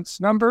insurance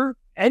number.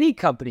 Any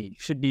company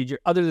should need your,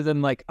 other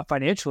than like a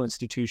financial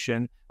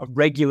institution, a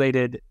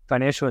regulated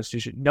financial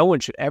institution, no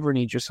one should ever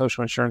need your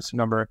social insurance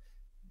number.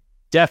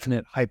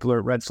 Definite hype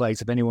alert, red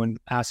flags if anyone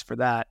asks for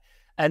that.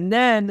 And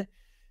then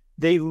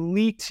they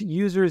leaked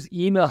users'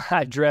 email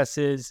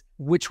addresses,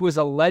 which was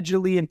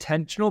allegedly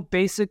intentional.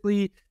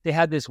 Basically, they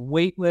had this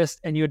wait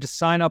list and you had to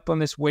sign up on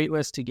this wait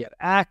list to get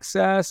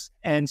access.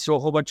 And so a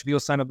whole bunch of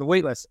people signed up the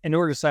wait list. In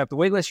order to sign up the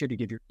wait list, you had to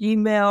give your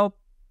email.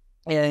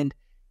 And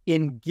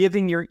in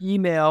giving your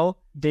email,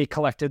 they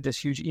collected this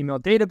huge email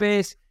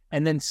database.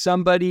 And then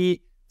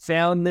somebody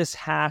found this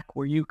hack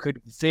where you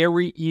could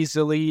very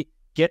easily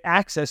get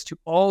access to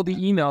all the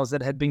emails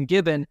that had been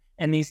given.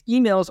 And these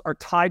emails are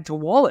tied to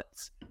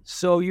wallets.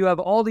 So you have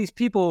all these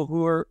people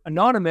who are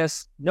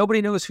anonymous.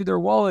 Nobody knows who their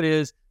wallet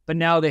is, but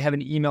now they have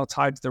an email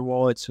tied to their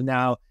wallet. So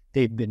now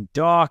they've been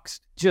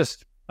doxxed.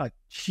 Just a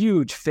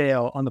huge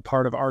fail on the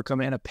part of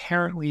Arkham. And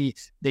apparently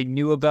they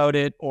knew about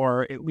it,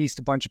 or at least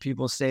a bunch of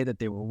people say that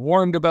they were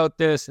warned about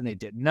this and they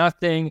did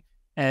nothing.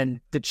 And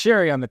the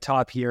cherry on the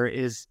top here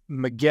is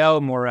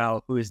Miguel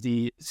Morel, who is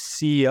the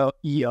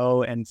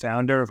CEO and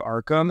founder of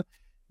Arkham.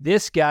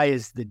 This guy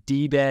is the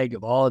D-bag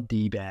of all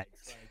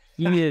D-bags.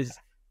 He is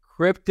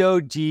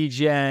crypto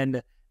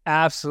degen,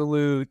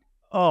 absolute,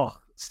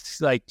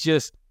 like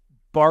just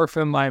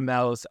barf in my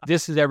mouth.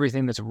 This is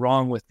everything that's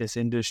wrong with this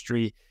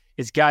industry.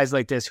 It's guys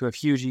like this who have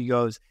huge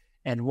egos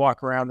and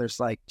walk around. There's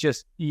like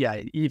just,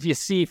 if you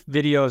see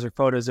videos or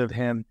photos of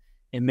him,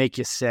 it make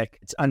you sick.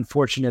 It's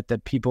unfortunate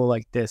that people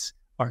like this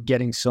are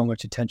getting so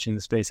much attention in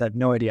the space. I have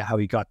no idea how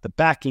he got the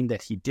backing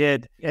that he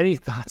did. Any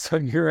thoughts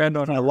on your end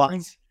on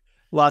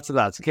Lots of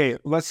thoughts. Okay,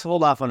 let's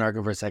hold off on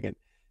Arkham for a second.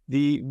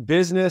 The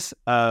business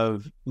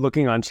of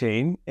looking on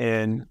chain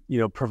and,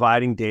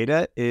 providing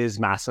data is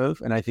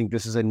massive. And I think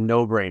this is a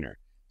no-brainer.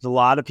 There's a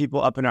lot of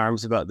people up in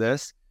arms about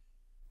this.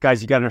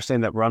 Guys, you got to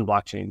understand that we're on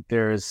blockchain.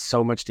 There is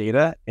so much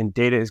data and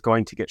data is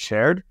going to get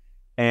shared.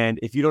 And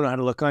if you don't know how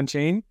to look on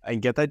chain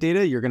and get that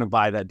data, you're going to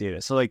buy that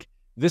data. So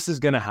this is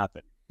going to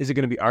happen. Is it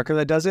going to be Arkham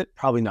that does it?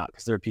 Probably not,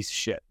 because they're a piece of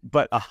shit.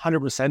 But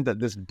 100% that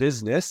this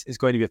business is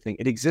going to be a thing.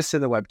 It exists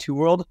in the Web 2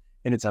 world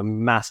and it's a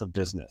massive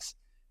business.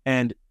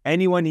 And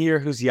anyone here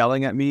who's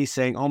yelling at me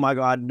saying, oh my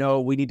God,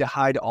 no, we need to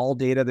hide all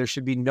data. There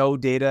should be no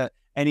data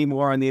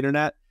anymore on the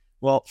internet.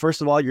 Well,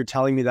 first of all, you're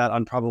telling me that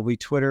on probably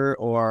Twitter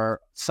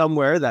or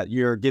somewhere that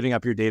you're giving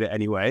up your data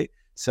anyway.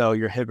 So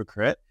you're a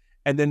hypocrite.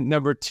 And then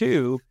number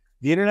two,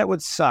 the internet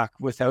would suck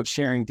without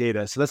sharing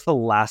data. So that's the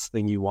last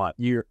thing you want.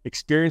 Your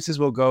experiences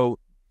will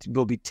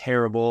be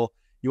terrible.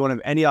 You won't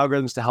have any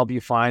algorithms to help you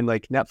find,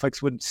 like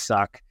Netflix would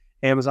suck.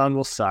 Amazon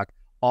will suck.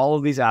 All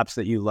of these apps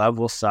that you love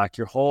will suck.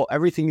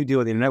 Everything you do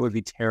on the internet would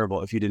be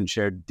terrible if you didn't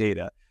share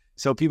data.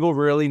 So people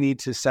really need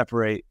to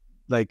separate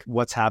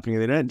what's happening on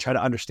the internet and try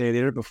to understand the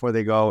internet before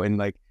they go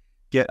and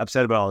get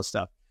upset about all this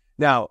stuff.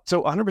 Now,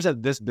 so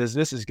 100% this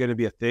business is going to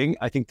be a thing.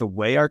 I think the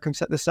way Arkham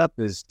set this up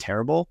is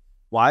terrible.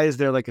 Why is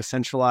there a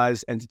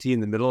centralized entity in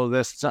the middle of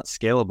this? It's not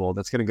scalable.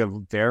 That's going to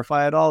go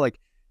verify it all.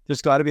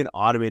 There's got to be an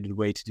automated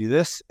way to do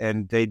this,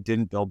 and they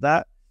didn't build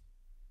that.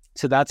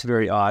 So that's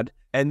very odd.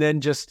 And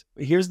then just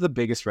here's the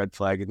biggest red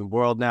flag in the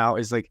world now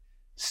is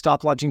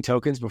stop launching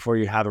tokens before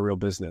you have a real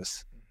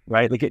business,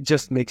 right? It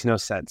just makes no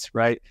sense,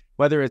 right?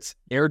 Whether it's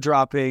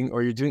airdropping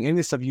or you're doing any of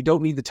this stuff, you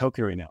don't need the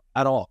token right now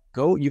at all.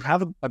 You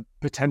have a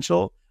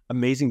potential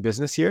amazing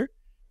business here,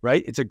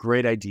 right? It's a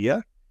great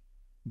idea.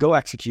 Go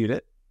execute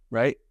it,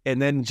 right? And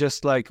then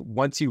just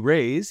once you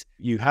raise,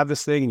 you have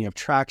this thing and you have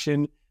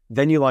traction,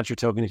 then you launch your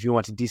token if you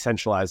want to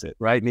decentralize it,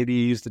 right? Maybe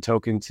you use the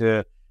token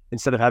to,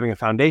 instead of having a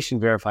foundation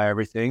verify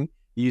everything,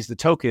 you use the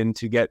token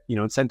to get,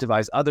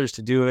 incentivize others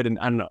to do it. And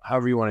I don't know,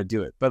 however you want to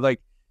do it. But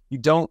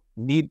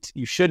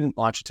you shouldn't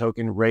launch a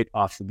token right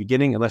off the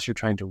beginning unless you're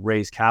trying to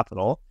raise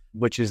capital,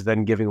 which is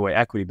then giving away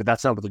equity. But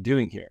that's not what they're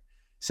doing here.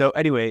 So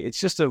anyway, it's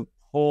just a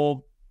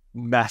whole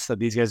mess that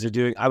these guys are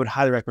doing. I would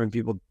highly recommend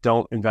people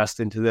don't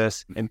invest into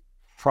this. And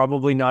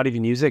probably not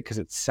even use it because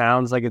it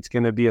sounds like it's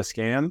going to be a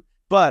scam.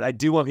 But I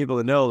do want people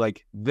to know,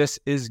 like, this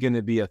is going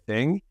to be a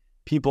thing.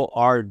 People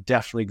are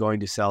definitely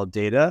going to sell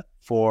data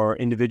for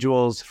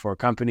individuals, for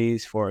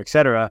companies, for et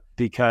cetera,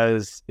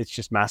 because it's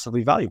just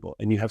massively valuable.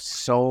 And you have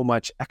so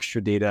much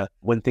extra data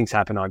when things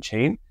happen on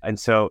chain. And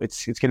so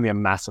it's going to be a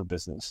massive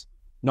business,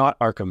 not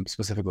Arkham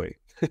specifically,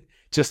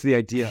 just the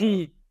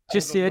idea.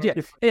 Just the idea.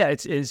 Yeah,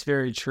 it's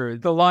very true.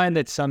 The line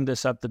that summed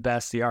us up the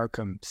best, the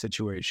Arkham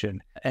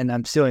situation, and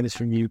I'm stealing this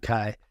from you,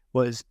 Kai,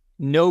 was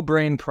no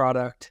brain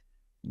product,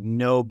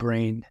 no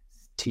brain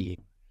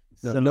team.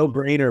 So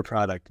no-brainer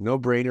product,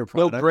 no-brainer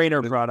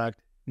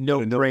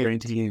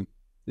team.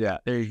 Yeah,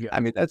 there you go.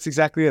 I mean, that's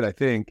exactly it, I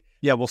think.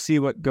 Yeah, we'll see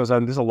what goes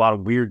on. There's a lot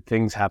of weird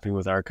things happening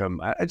with Arkham.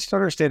 I just don't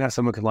understand how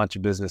someone can launch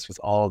a business with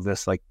all of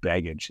this like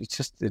baggage.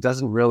 It's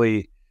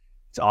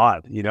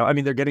odd, you know? I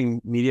mean, they're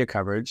getting media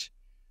coverage,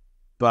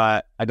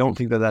 but I don't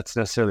think that that's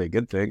necessarily a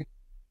good thing.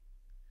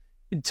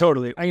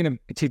 Totally. I'm going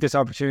to take this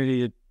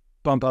opportunity to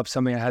bump up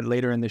something I had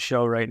later in the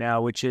show right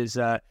now, which is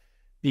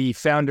the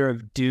founder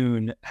of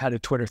Dune had a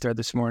Twitter thread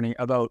this morning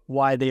about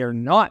why they are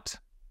not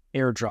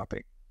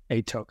airdropping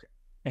a token.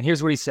 And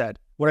here's what he said.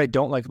 What I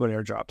don't like about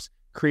airdrops: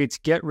 creates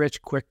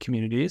get-rich-quick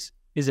communities,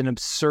 is an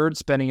absurd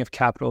spending of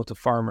capital to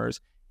farmers,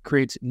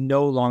 creates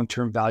no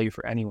long-term value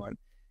for anyone.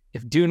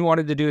 If Dune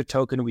wanted to do a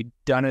token, we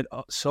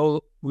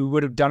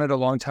would have done it a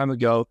long time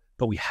ago,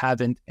 but we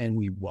haven't and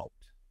we won't.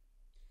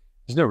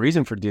 There's no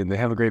reason for Dune. They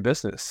have a great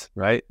business,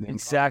 right?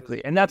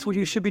 Exactly. And that's what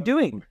you should be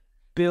doing.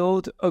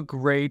 Build a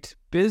great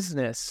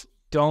business.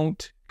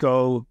 Don't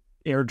go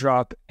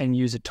airdrop and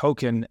use a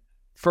token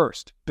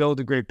first. Build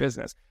a great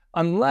business.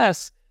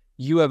 Unless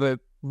you have a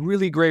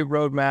really great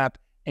roadmap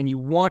and you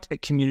want a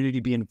community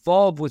to be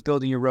involved with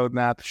building your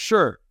roadmap,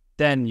 sure,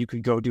 then you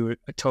could go do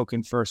a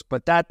token first.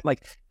 But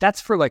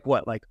that's for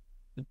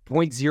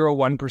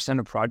 0.01%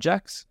 of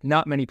projects.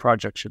 Not many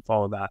projects should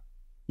follow that.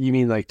 You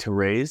mean like to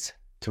raise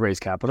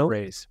capital?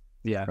 Raise.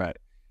 Yeah. Right.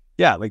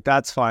 Yeah, like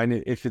that's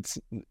fine if it's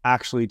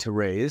actually to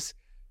raise.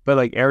 But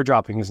like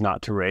airdropping is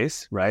not to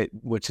raise, right?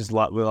 Which is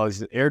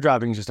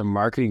airdropping is just a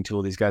marketing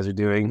tool these guys are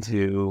doing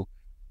to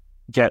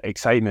get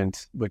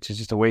excitement, which is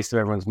just a waste of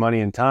everyone's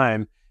money and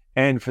time.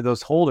 And for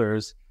those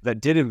holders that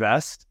did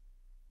invest,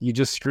 you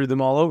just screwed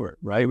them all over,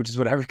 right? Which is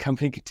what every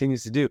company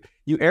continues to do.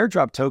 You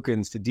airdrop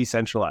tokens to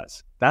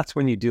decentralize. That's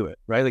when you do it,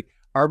 right? Like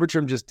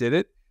Arbitrum just did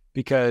it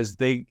because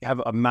they have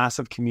a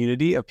massive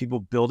community of people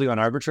building on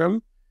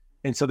Arbitrum.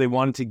 And so they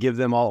wanted to give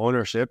them all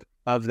ownership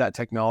of that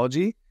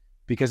technology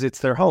because it's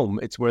their home.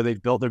 It's where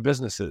they've built their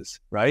businesses,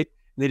 right?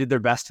 And they did their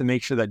best to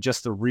make sure that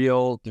just the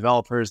real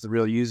developers, the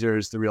real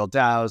users, the real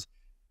DAOs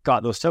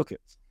got those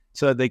tokens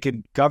so that they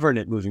could govern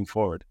it moving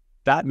forward.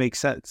 That makes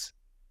sense.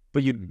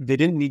 But they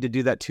didn't need to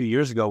do that 2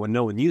 years ago when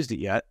no one used it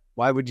yet.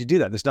 Why would you do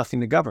that? There's nothing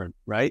to govern,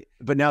 right?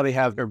 But now they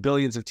have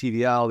billions of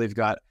TVL. They've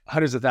got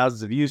hundreds of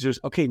thousands of users.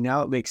 Okay,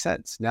 now it makes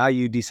sense. Now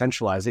you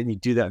decentralize it and you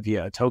do that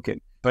via a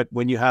token. But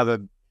when you have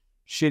a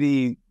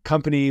shitty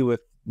company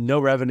with no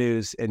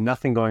revenues and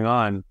nothing going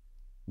on,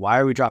 why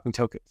are we dropping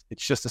tokens?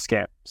 It's just a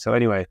scam. So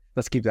anyway,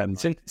 let's keep that in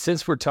mind.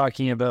 Since we're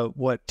talking about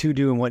what to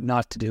do and what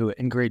not to do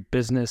in great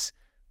business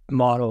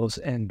models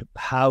and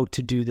how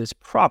to do this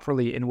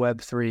properly in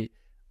Web3,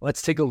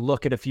 let's take a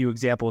look at a few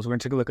examples. We're going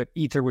to take a look at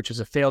Ether, which was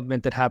a failed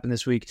mint that happened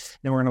this week.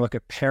 Then we're going to look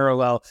at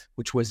Parallel,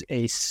 which was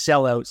a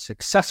sellout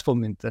successful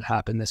mint that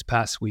happened this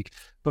past week.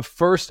 But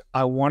first,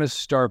 I want to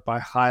start by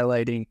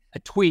highlighting a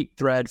tweet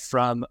thread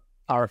from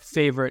our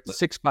favorite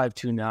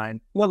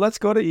 6529. Well, let's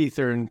go to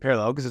Ether and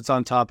Parallel because it's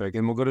on topic,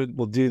 and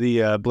we'll do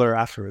the blur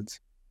afterwards.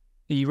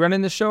 Are you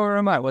running the show or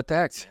am I? What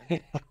the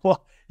heck?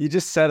 Well, you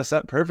just set us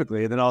up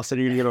perfectly, and then all of a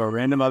sudden you're going to go to a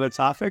random other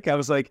topic. I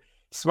was like,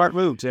 smart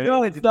move, Jay.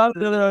 No, it's not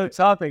another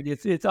topic.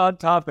 It's on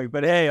topic.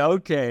 But hey,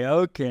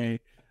 okay.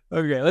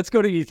 Let's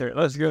go to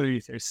Ether.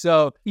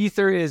 So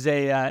Ether is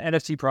a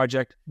NFT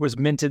project. Was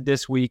minted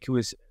this week. It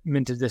was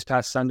minted this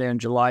past Sunday on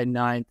July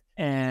 9th,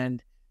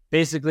 and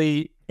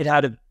basically it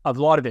had a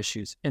lot of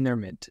issues in their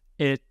mint.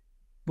 It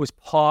was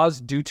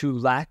paused due to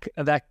lack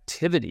of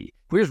activity.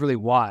 Here's really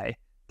why.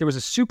 There was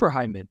a super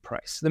high mint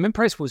price. The mint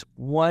price was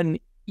 1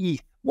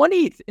 ETH. 1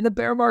 ETH in the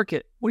bear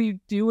market. What are you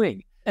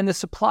doing? And the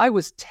supply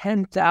was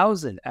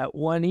 10,000 at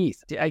 1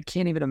 ETH. I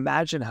can't even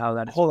imagine how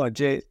that is. Hold on,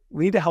 Jay.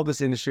 We need to help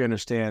this industry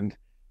understand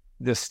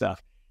this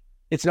stuff.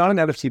 It's not an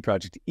NFT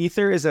project.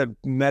 Ether is a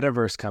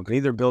metaverse company.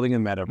 They're building a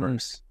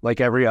metaverse like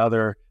every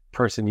other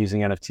person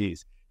using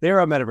NFTs. They're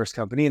a metaverse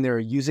company and they're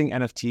using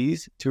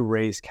NFTs to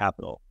raise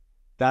capital.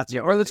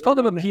 Or let's call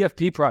them a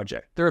PFP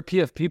project. They're a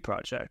PFP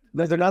project.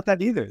 No, they're not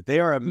that either. They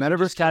are a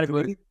metaverse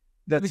category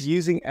that's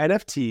using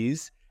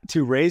NFTs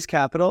to raise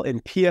capital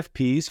in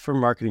PFPs for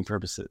marketing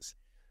purposes.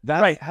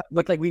 That's right.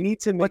 But like we need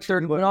to make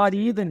sure they're not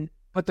even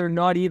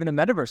a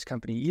metaverse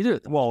company either.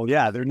 Well,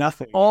 yeah, they're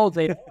nothing. All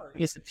they are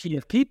is a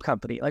PFP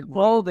company. Like,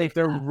 well, their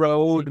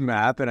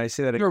roadmap, and I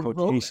say that in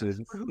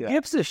quotations. Who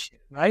gives a shit,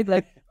 right?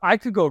 Like, I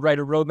could go write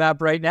a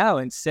roadmap right now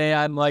and say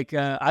I'm like,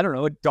 I don't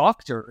know, a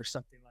doctor or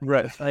something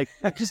like that.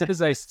 Like, just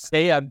because I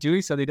say I'm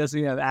doing something doesn't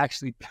mean I've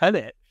actually done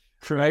it,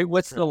 right?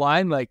 What's the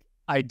line? Like,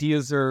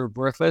 ideas are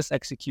worthless.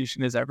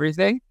 Execution is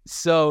everything.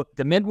 So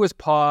the mint was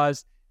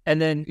paused.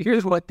 And then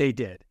here's what they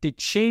did. They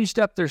changed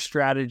up their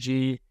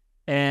strategy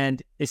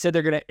and they said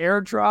they're going to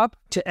airdrop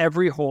to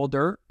every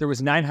holder. There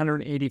was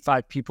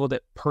 985 people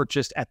that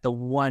purchased at the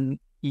 1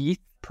 ETH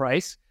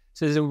price.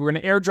 So they said, we're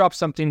going to airdrop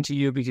something to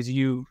you because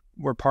you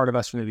were part of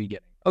us from the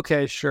beginning.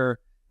 Okay, sure.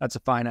 That's a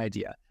fine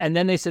idea. And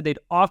then they said they'd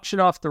auction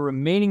off the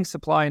remaining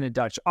supply in a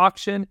Dutch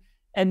auction.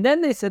 And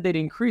then they said they'd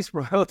increase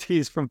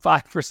royalties from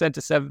 5% to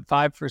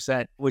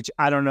 5%, which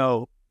I don't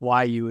know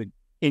why you would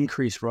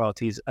increase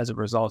royalties as a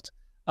result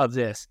of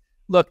this.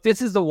 Look,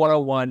 this is the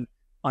 101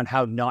 on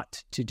how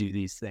not to do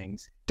these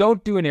things.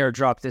 Don't do an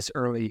airdrop this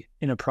early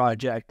in a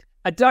project.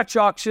 A Dutch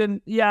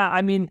auction, yeah,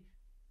 I mean,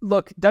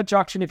 look, Dutch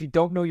auction, if you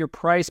don't know your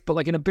price, but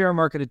like in a bear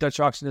market, a Dutch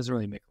auction doesn't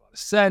really make a lot of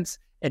sense.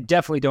 And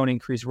definitely don't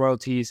increase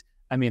royalties.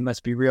 I mean,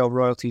 let's be real,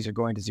 royalties are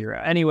going to zero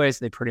anyways.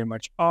 They pretty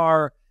much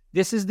are.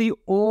 This is the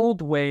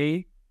old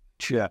way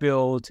to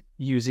build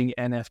using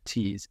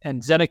NFTs.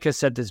 And Zeneca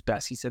said this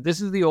best. He said,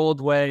 this is the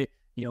old way,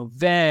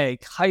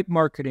 vague, hype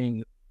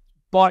marketing,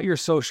 bought your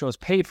socials,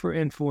 paid for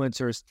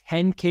influencers,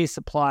 10K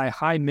supply,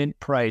 high mint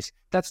price.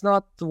 That's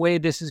not the way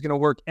this is going to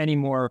work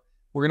anymore.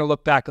 We're going to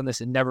look back on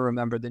this and never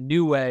remember. The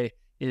new way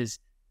is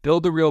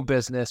build a real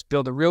business,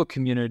 build a real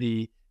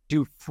community,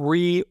 do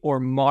free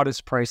or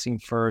modest pricing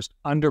first,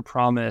 under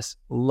promise,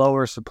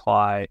 lower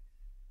supply.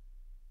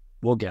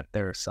 We'll get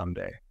there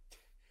someday.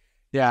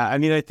 Yeah, I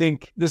mean, I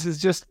think this is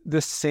just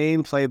the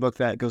same playbook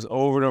that goes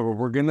over and over.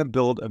 We're going to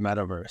build a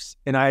metaverse.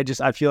 And I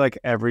feel like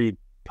every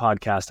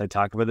podcast I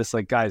talk about this,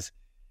 like, guys,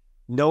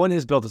 no one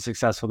has built a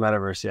successful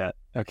metaverse yet,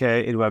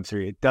 okay, in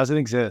Web3. It doesn't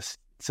exist.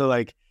 So,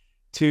 like,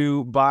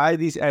 to buy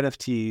these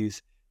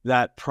NFTs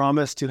that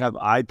promise to have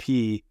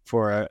IP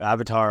for an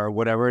avatar or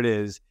whatever it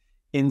is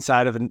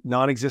inside of a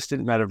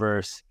non-existent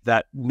metaverse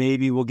that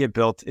maybe will get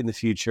built in the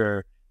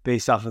future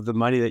based off of the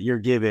money that you're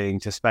giving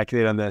to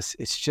speculate on this,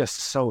 it's just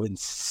so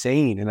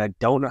insane. And I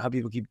don't know how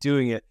people keep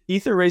doing it.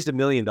 Ether raised $1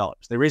 million.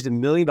 They raised $1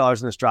 million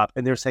in this drop,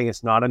 and they're saying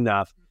it's not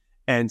enough.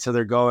 And so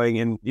they're going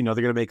and, they're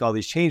going to make all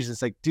these changes.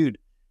 It's like, dude,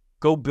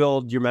 go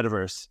build your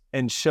metaverse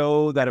and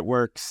show that it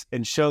works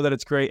and show that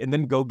it's great, and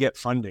then go get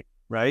funding,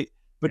 right?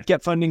 But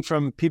get funding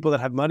from people that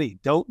have money.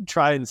 Don't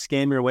try and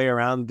scam your way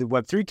around the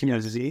Web3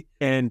 community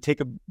and take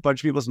a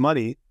bunch of people's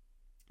money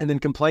and then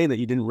complain that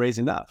you didn't raise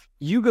enough.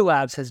 Yuga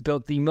Labs has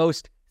built the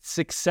most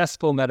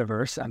successful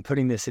metaverse. I'm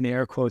putting this in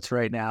air quotes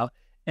right now.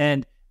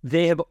 And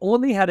they have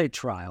only had a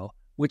trial,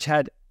 which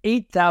had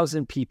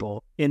 8,000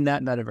 people in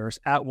that metaverse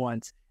at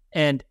once.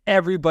 And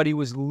everybody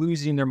was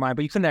losing their mind,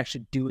 but you couldn't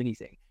actually do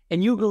anything.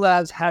 And Yuga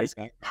Labs has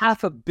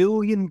 $500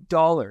 million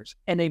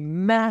and a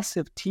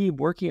massive team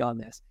working on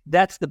this.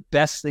 That's the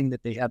best thing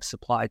that they have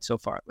supplied so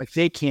far. Like,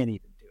 they can't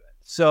even do it.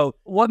 So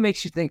what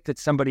makes you think that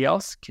somebody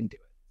else can do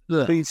it?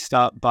 Ugh. Please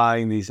stop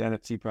buying these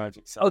NFT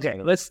projects. Okay,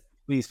 let's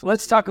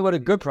talk about a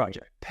good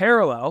project.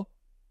 Parallel,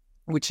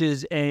 which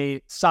is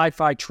a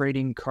sci-fi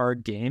trading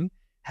card game,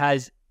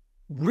 has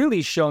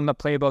really shown the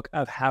playbook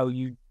of how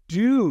you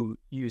do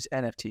use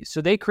NFTs. So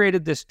they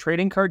created this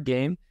trading card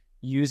game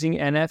using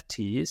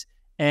NFTs.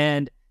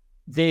 And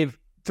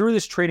through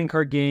this trading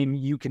card game,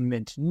 you can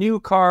mint new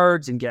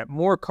cards and get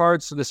more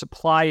cards. So the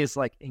supply is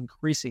like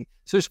increasing.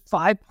 So there's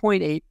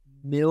 5.8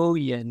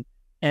 million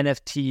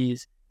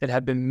NFTs that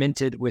have been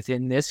minted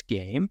within this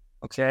game.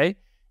 Okay.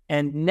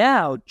 And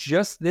now,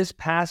 just this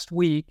past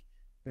week,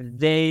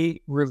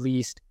 they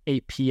released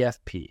a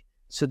PFP.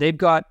 So they've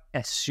got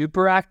a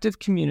super active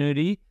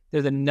community.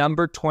 They're the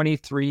number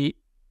 23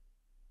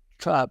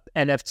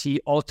 NFT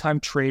all-time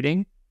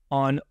trading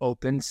on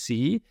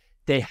OpenSea.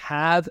 They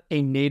have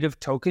a native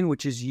token,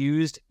 which is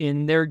used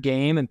in their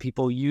game, and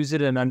people use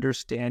it and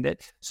understand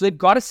it. So they've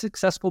got a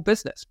successful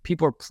business.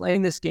 People are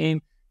playing this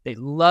game. They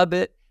love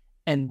it.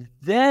 And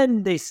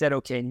then they said,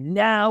 okay,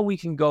 now we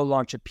can go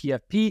launch a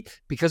PFP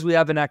because we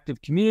have an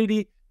active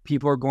community.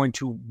 People are going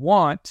to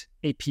want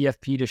a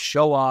PFP to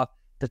show off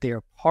that they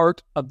are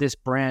part of this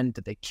brand,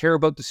 that they care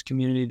about this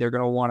community. They're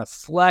going to want to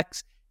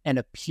flex and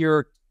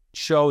appear,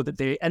 show that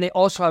they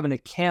also have an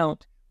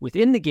account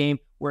within the game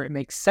where it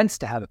makes sense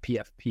to have a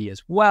PFP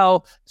as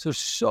well.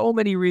 So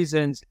many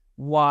reasons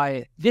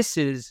why this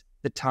is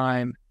the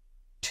time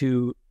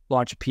to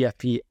launch a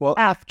PFP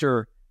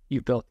after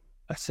you've built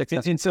a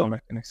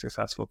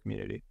successful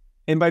community.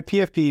 And by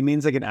PFP, it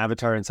means like an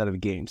avatar inside of a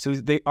game. So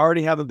they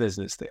already have a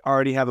business. They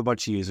already have a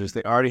bunch of users.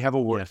 They already have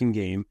a working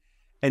game.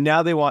 And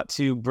now they want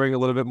to bring a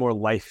little bit more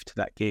life to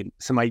that game,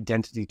 some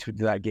identity to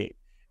that game.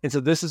 And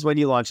so this is when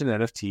you launch an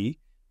NFT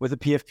with a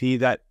PFP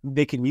that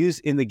they can use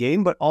in the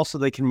game, but also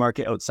they can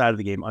market outside of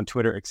the game on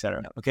Twitter, et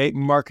cetera. Okay,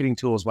 marketing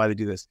tools, why they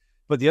do this.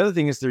 But the other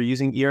thing is they're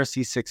using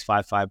ERC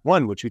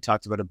 6551, which we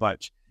talked about a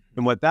bunch.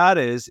 And what that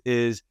is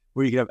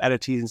where you can have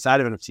NFTs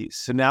inside of NFTs.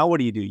 So now what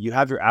do? You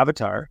have your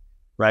avatar,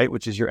 right,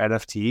 which is your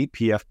NFT,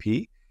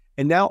 PFP.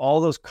 And now all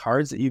those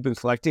cards that you've been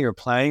collecting or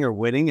playing or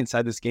winning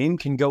inside this game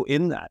can go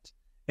in that.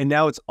 And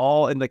now it's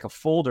all in like a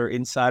folder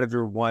inside of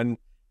your one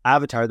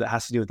avatar that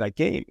has to do with that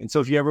game. And so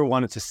if you ever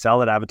wanted to sell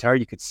that avatar,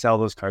 you could sell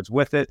those cards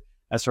with it.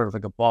 as sort of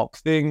like a bulk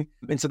thing.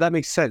 And so that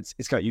makes sense.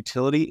 It's got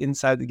utility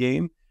inside the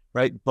game,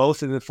 right?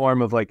 Both in the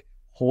form of like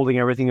holding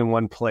everything in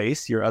one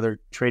place, your other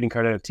trading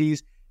card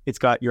NFTs. It's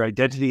got your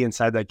identity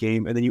inside that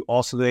game. And then you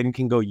also then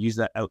can go use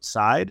that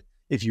outside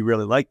if you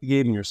really like the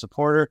game and you're a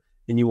supporter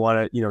and you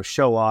want to,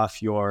 show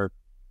off your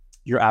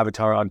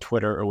avatar on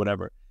Twitter or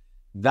whatever.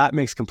 That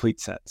makes complete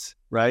sense,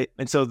 right?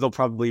 And so they'll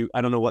probably, I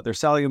don't know what they're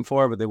selling them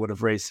for, but they would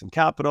have raised some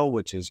capital,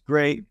 which is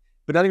great.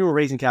 But not even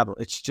raising capital,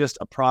 it's just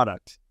a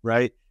product,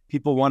 right?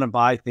 People want to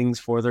buy things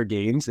for their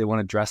games. They want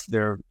to dress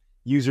their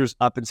users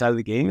up inside of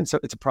the game. And so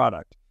it's a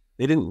product.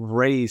 They didn't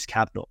raise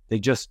capital.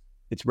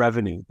 It's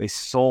revenue. They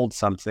sold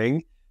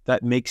something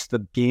that makes the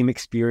game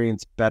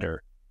experience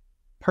better.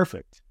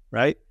 Perfect,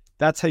 right?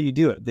 That's how you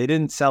do it. They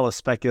didn't sell a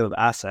speculative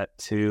asset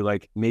to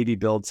like maybe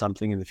build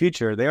something in the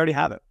future. They already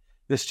have it.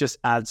 This just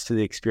adds to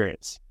the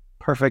experience.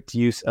 Perfect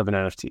use of an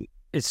NFT.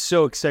 It's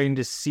so exciting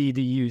to see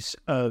the use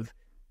of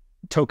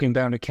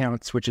token-bound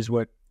accounts, which is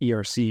what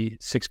ERC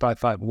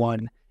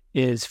 6551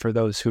 is for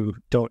those who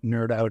don't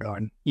nerd out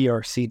on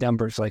ERC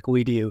numbers like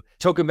we do.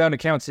 Token-bound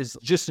accounts is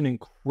just an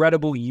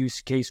incredible use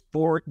case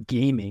for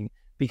gaming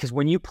because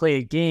when you play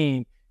a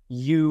game,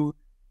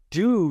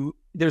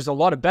 there's a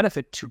lot of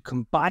benefit to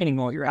combining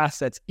all your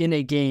assets in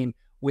a game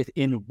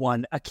within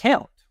one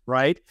account,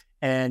 right?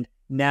 And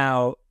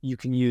now you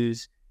can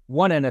use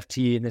one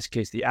NFT, in this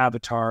case, the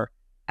avatar,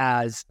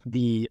 as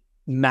the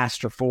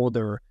master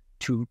folder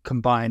to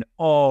combine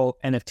all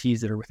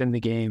NFTs that are within the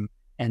game.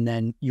 And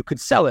then you could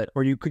sell it,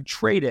 or you could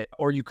trade it,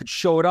 or you could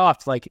show it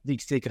off. Like they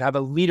could have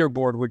a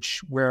leaderboard,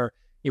 where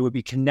it would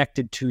be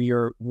connected to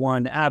your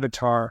one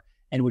avatar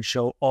and would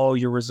show all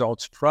your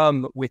results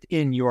from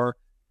within your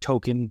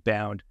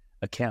token-bound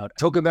account.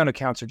 Token-bound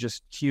accounts are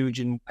just huge.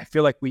 And I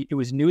feel like it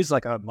was news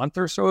like a month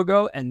or so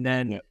ago, and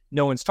then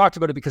no one's talked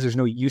about it because there's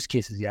no use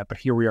cases yet. But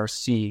here we are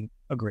seeing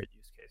a great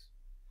use case.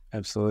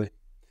 Absolutely.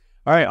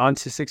 All right, on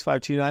to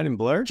 6529 and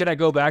Blur. Should I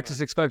go back to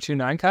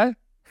 6529, Kai?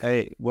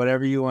 Hey,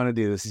 whatever you want to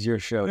do. This is your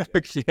show.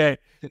 Okay.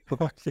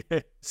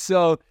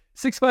 So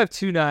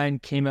 6529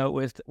 came out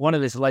with one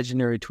of his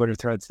legendary Twitter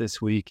threads this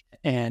week,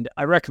 and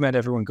I recommend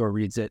everyone go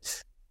reads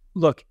it.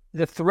 Look,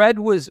 the thread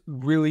was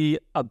really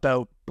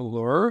about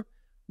Blur,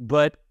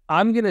 but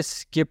I'm going to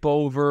skip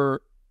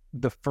over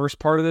the first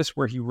part of this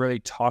where he really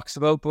talks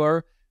about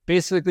Blur.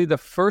 Basically, the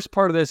first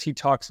part of this, he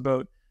talks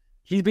about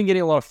he's been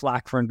getting a lot of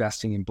flack for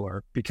investing in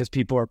Blur because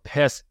people are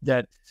pissed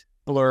that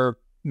Blur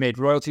made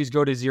royalties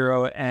go to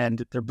zero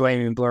and they're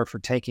blaming Blur for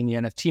taking the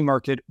NFT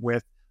market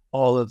with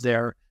all of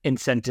their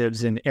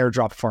incentives and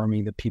airdrop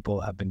farming that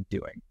people have been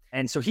doing.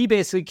 And so he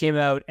basically came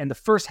out, and the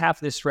first half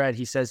of this thread,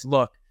 he says,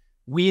 look,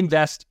 we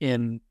invest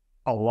in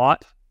a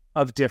lot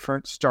of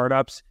different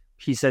startups.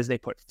 He says they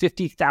put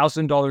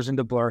 $50,000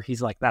 into Blur.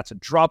 He's like, that's a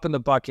drop in the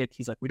bucket.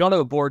 He's like, we don't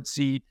have a board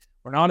seat.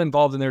 We're not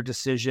involved in their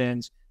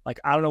decisions. Like,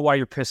 I don't know why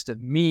you're pissed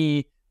at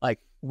me. Like,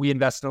 we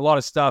invest in a lot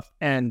of stuff,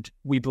 and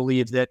we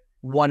believe that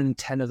 1 in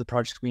 10 of the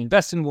projects we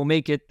invest in will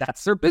make it.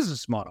 That's their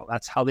business model.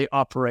 That's how they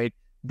operate.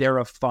 They're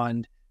a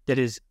fund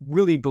that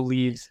really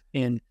believes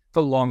in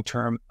the long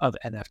term of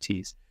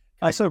NFTs.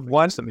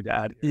 So something to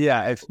add.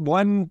 Yeah, if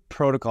one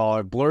protocol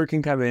or Blur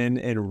can come in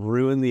and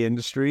ruin the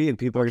industry and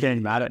people are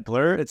getting mad at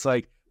Blur, it's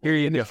like, here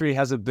the industry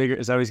has a bigger,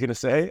 is that what he's going to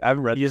say? I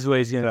haven't read this. Here's what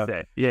he's going to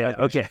say. Yeah,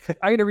 okay.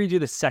 I'm going to read you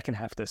the second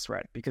half of this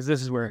thread because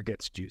this is where it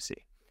gets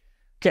juicy.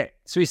 Okay,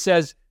 so he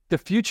says, the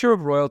future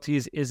of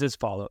royalties is as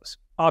follows.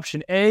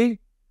 Option A,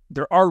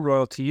 there are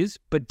royalties,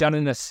 but done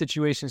in a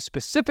situation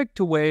specific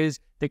to ways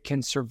that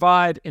can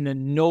survive in a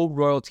no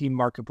royalty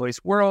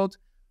marketplace world,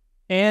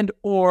 and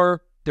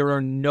or there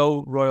are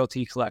no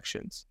royalty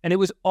collections. And it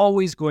was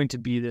always going to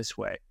be this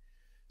way.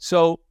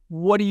 So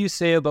what do you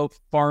say about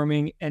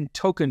farming and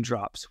token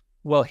drops?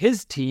 Well,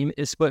 his team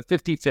is split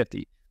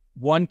 50-50.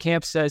 One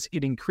camp says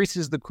it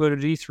increases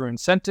liquidity through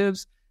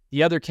incentives.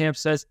 The other camp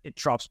says it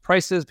drops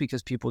prices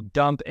because people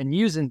dump and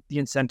use the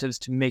incentives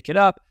to make it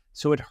up,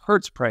 so it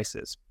hurts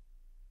prices.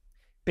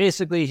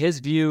 Basically, his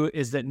view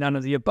is that none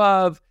of the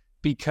above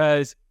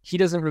because he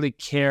doesn't really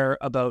care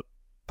about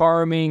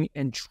farming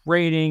and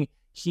trading.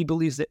 He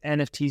believes that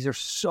NFTs are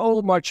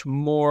so much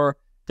more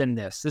than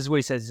this. This is what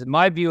he says.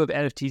 My view of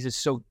NFTs is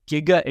so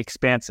giga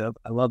expansive.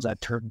 I love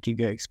that term,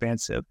 giga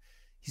expansive.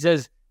 He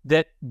says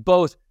that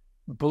both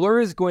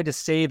Blur is going to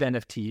save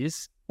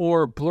NFTs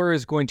or Blur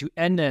is going to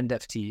end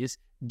NFTs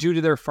due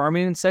to their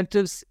farming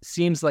incentives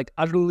seems like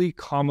utterly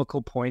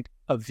comical point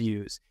of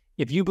views.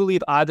 If you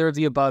believe either of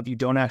the above, you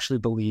don't actually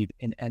believe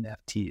in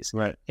NFTs.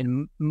 Right.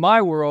 In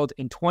my world,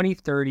 in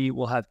 2030,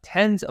 we'll have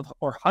tens of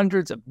or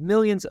hundreds of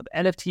millions of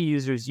NFT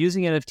users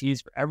using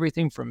NFTs for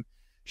everything from,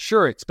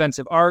 sure,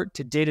 expensive art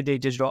to day-to-day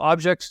digital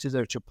objects to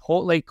their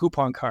Chipotle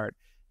coupon card.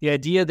 The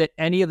idea that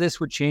any of this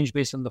would change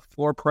based on the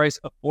floor price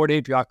of Bored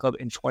Ape Yacht Club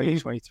in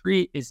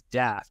 2023 is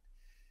daft.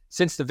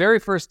 Since the very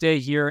first day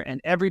here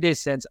and every day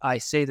since, I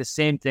say the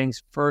same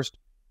things first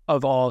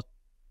of all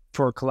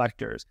for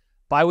collectors.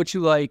 Buy what you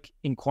like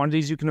in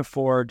quantities you can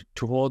afford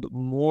to hold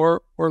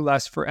more or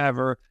less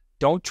forever.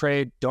 Don't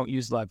trade. Don't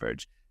use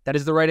leverage. That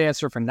is the right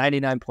answer for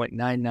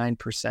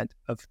 99.99%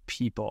 of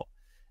people.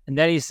 And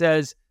then he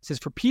says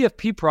for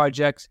PFP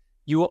projects,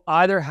 you will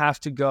either have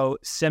to go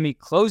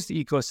semi-closed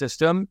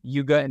ecosystem,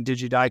 Yuga and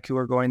Digidaiku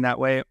are going that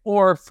way,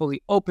 or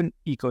fully open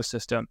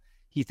ecosystem.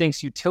 He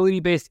thinks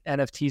utility-based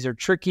NFTs are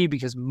tricky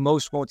because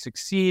most won't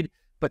succeed,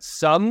 but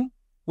some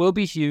will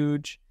be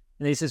huge.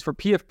 And he says for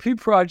PFP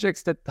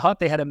projects that thought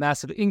they had a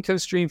massive income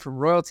stream from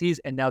royalties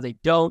and now they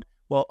don't,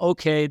 well,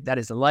 okay, that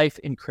is life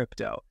in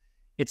crypto.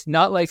 It's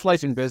not like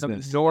life in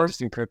business,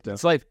 just in crypto.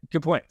 It's life.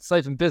 Good point. It's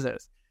life in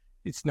business.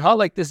 It's not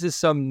like this is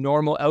some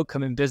normal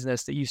outcome in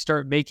business that you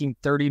start making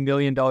 $30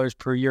 million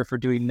per year for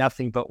doing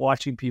nothing but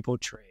watching people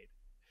trade.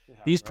 Yeah,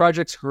 These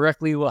projects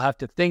correctly will have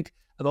to think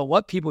about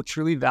what people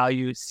truly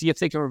value, see if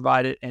they can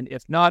provide it, and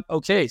if not,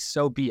 okay,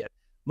 so be it.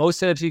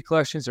 Most NFT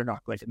collections are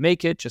not going to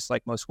make it, just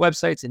like most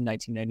websites in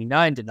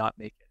 1999 did not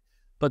make it.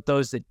 But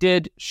those that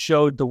did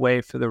showed the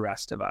way for the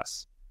rest of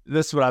us.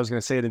 This is what I was going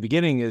to say at the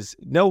beginning is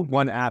no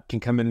one app can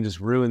come in and just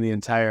ruin the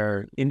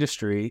entire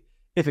industry.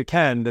 If it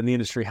can, then the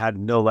industry had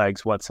no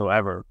legs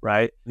whatsoever,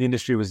 right? The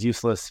industry was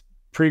useless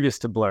previous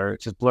to Blur.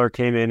 Just Blur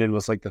came in and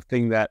was like the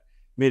thing that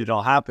made it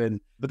all happen.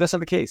 But that's not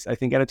the case. I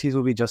think NFTs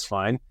will be just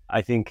fine.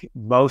 I think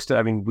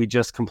we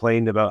just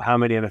complained about how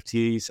many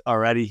NFTs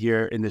already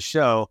here in the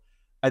show.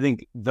 I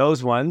think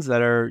those ones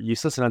that are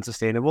useless and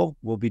unsustainable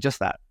will be just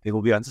that. They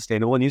will be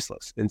unsustainable and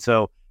useless. And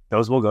so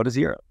those will go to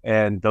zero.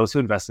 And those who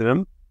invest in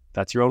them,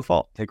 that's your own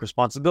fault. Take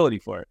responsibility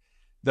for it.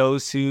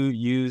 Those who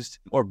used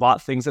or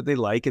bought things that they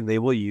like and they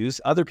will use,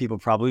 other people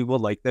probably will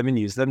like them and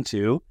use them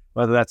too,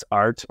 whether that's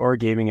art or a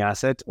gaming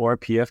asset or a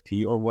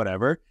PFP or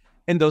whatever.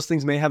 And those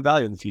things may have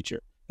value in the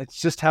future. That's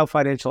just how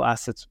this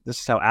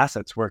is how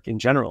assets work in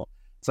general.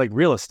 It's like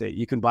real estate.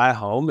 You can buy a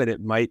home and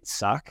it might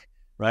suck,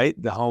 right?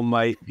 The home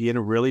might be in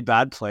a really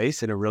bad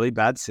place, in a really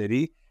bad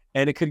city,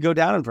 and it could go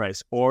down in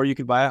price. Or you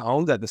could buy a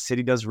home that the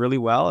city does really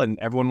well and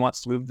everyone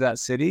wants to move to that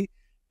city.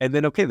 And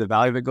then, okay, the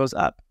value of it goes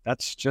up.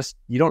 That's just,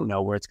 you don't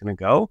know where it's going to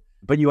go,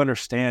 but you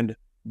understand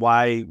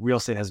why real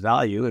estate has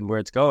value and where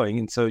it's going.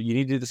 And so you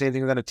need to do the same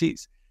thing with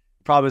NFTs.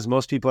 The problem is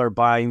most people are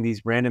buying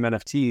these random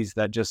NFTs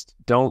that just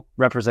don't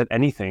represent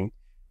anything.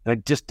 And I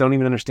just don't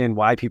even understand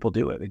why people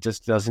do it. It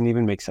just doesn't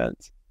even make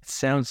sense. It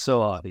sounds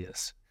so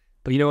obvious.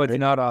 But you know what's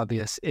not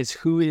obvious is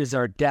who is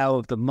our DAO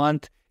of the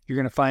month. You're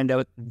going to find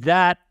out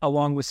that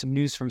along with some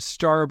news from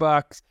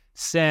Starbucks,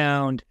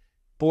 Sound,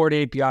 Bored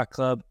Ape Yacht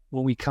Club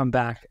when we come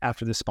back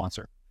after the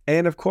sponsor.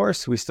 And of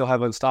course, we still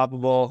have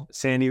Unstoppable,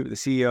 Sandy, the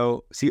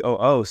COO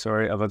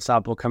of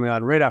Unstoppable coming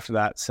on right after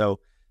that. So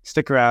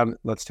stick around.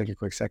 Let's take a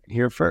quick second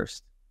here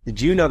first. Did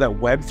you know that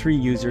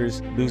Web3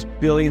 users lose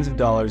billions of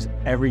dollars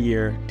every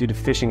year due to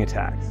phishing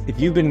attacks? If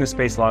you've been in the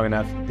space long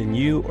enough, then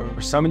you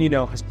or someone you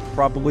know has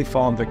probably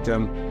fallen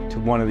victim to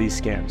one of these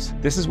scams.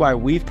 This is why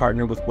we've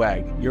partnered with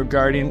WAG, your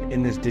guardian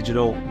in this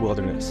digital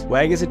wilderness.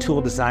 WAG is a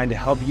tool designed to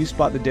help you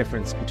spot the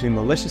difference between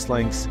malicious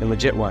links and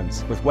legit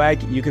ones. With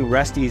WAG, you can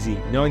rest easy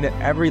knowing that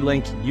every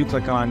link you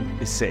click on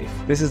is safe.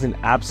 This is an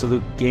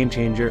absolute game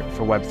changer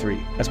for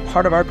Web3. As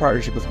part of our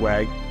partnership with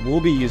WAG,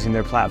 we'll be using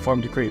their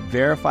platform to create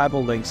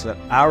verifiable links so that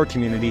our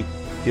community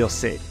feels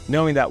safe,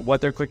 knowing that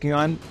what they're clicking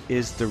on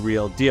is the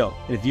real deal.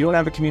 And if you don't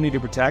have a community to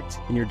protect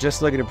and you're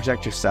just looking to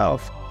protect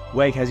yourself,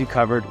 WAG has you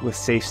covered with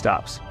safe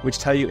stops, which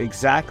tell you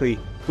exactly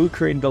who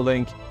created the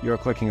link you're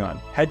clicking on.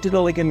 Head to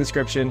the link in the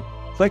description,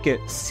 click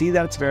it, see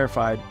that it's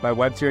verified by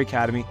Web3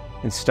 Academy,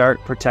 and start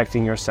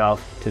protecting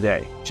yourself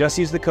today. Just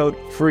use the code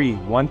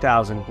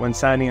FREE1000 when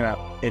signing up.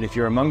 And if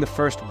you're among the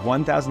first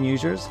 1,000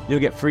 users, you'll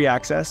get free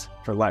access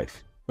for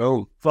life.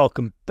 Boom.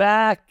 Welcome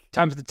back.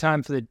 Time for the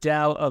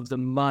DAO of the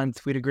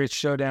month. We had a great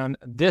showdown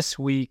this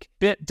week.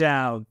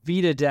 BitDAO,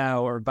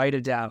 VitaDAO, or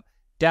VitaDAO,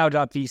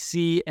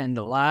 DAO.vc, and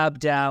the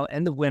LabDAO,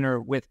 and the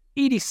winner with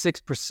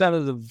 86%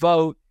 of the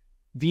vote,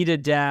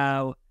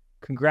 VitaDAO.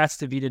 Congrats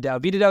to VitaDAO.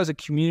 VitaDAO is a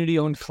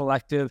community-owned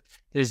collective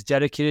that is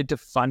dedicated to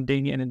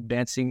funding and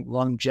advancing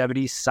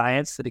longevity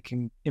science that it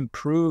can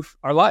improve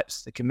our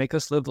lives, that can make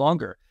us live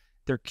longer.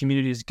 Their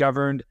community is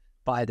governed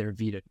by their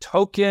Vita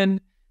token,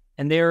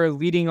 and they are a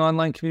leading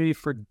online community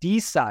for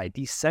DeSci,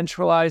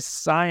 decentralized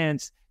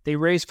science. They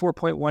raised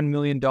 $4.1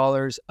 million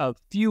a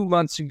few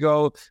months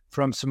ago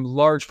from some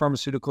large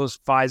pharmaceuticals.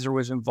 Pfizer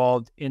was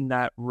involved in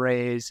that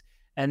raise.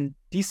 And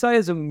DeSci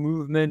is a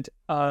movement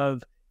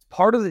of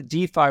part of the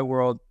DeFi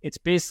world. It's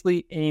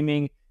basically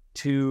aiming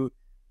to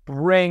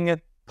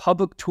bring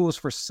public tools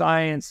for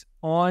science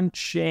on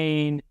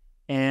chain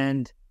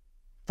and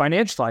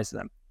financialize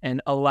them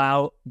and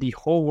allow the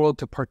whole world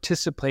to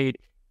participate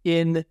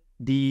in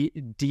the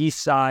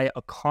DeSci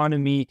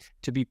economy,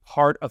 to be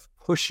part of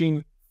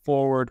pushing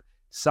forward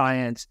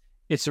science.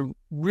 It's a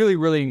really,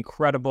 really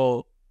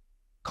incredible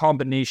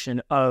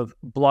combination of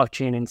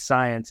blockchain and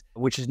science,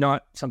 which is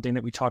not something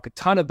that we talk a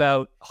ton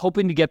about.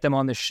 Hoping to get them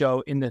on the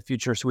show in the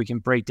future so we can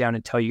break down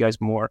and tell you guys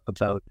more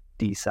about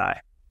DeSci.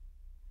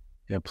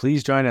 Yeah,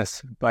 please join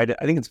us. I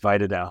think it's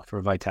VitaDAO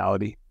for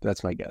vitality.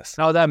 That's my guess.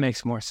 Oh, that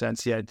makes more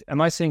sense. Yeah. Am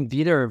I saying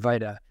Vita or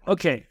Vita?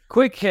 Okay,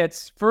 quick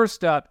hits.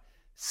 First up,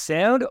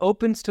 Sound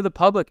opens to the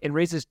public and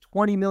raises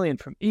 $20 million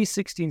from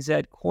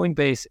E16Z,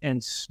 Coinbase,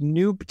 and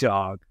Snoop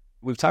Dogg.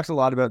 We've talked a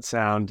lot about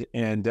sound,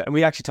 and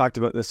we actually talked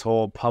about this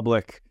whole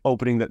public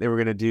opening that they were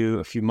going to do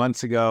a few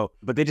months ago,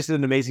 but they just did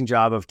an amazing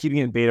job of keeping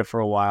it in beta for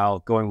a while,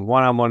 going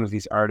one-on-one with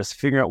these artists,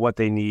 figuring out what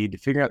they need,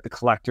 figuring out the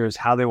collectors,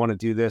 how they want to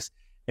do this.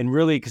 And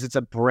really, because it's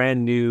a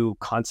brand new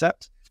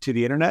concept to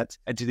the internet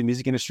and to the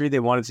music industry,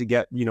 they wanted to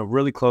get,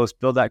 really close,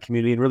 build that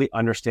community and really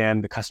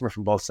understand the customer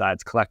from both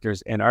sides,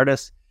 collectors and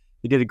artists.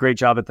 They did a great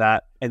job at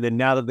that. And then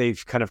now that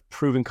they've kind of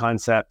proven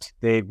concept,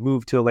 they've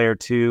moved to a layer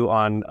 2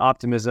 on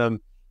optimism.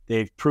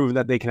 They've proven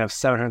that they can have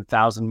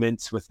 700,000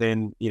 mints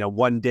within,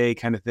 one day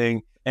kind of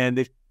thing. And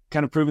they've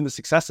kind of proven the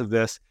success of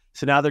this.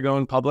 So now they're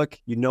going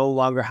public. You no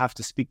longer have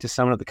to speak to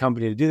someone at the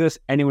company to do this.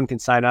 Anyone can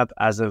sign up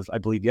as of, I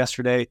believe,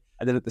 yesterday.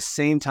 And then at the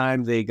same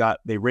time, they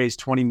raised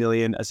 20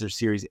 million as their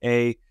Series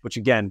A, which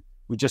again,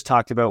 we just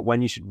talked about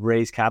when you should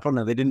raise capital.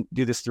 Now, they didn't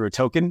do this through a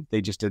token.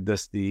 They just did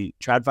this the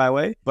TradFi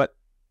way, but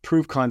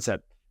prove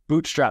concept.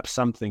 Bootstrap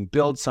something,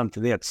 build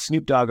something. They had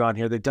Snoop Dogg on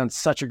here. They've done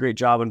such a great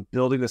job on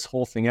building this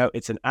whole thing out.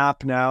 It's an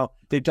app now.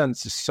 They've done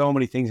so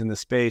many things in this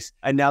space.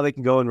 And now they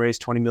can go and raise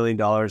 $20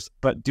 million,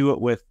 but do it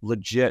with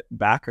legit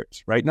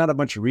backers, right? Not a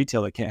bunch of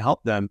retail that can't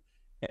help them,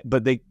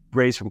 but they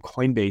raise from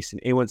Coinbase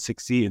and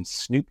A16Z and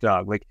Snoop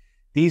Dogg. Like,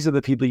 these are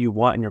the people you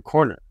want in your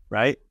corner,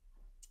 right?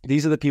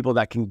 These are the people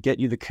that can get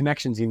you the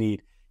connections you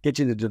need, get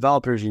you the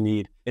developers you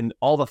need, and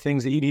all the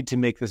things that you need to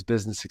make this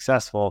business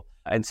successful.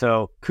 And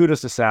so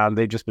kudos to Sound.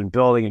 They've just been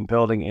building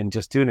and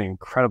just doing an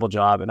incredible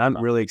job. And I'm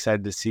really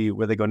excited to see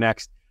where they go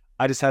next.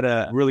 I just had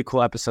a really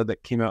cool episode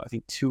that came out, I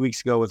think 2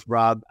 weeks ago with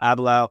Rob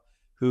Ablow,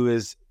 who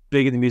is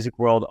big in the music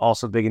world,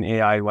 also big in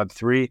AI and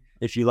Web3.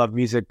 If you love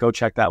music, go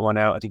check that one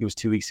out. I think it was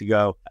 2 weeks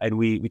ago. And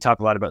we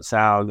talk a lot about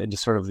sound and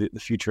just sort of the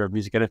future of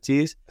music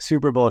NFTs.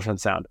 Super bullish on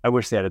Sound. I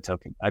wish they had a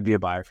token. I'd be a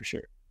buyer for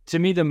sure. To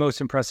me, the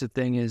most impressive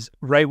thing is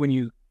right when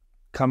you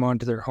come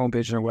onto their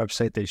homepage and their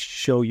website, they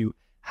show you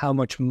how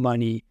much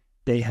money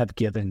they have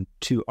given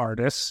to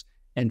artists.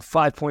 And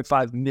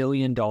 $5.5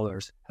 million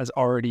has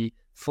already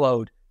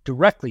flowed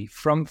directly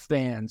from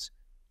fans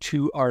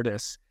to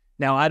artists.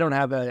 Now, I don't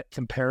have a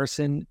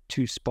comparison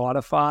to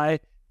Spotify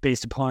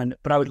based upon,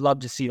 but I would love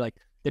to see like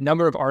the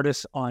number of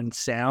artists on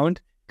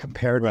Sound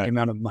compared to the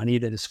amount of money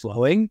that is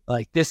flowing.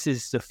 Like, this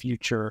is the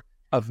future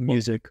of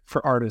music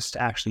for artists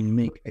to actually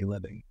make a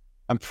living.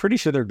 I'm pretty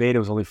sure their beta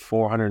was only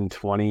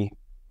 420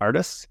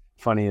 artists.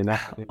 Funny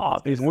enough.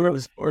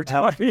 We're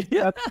talking.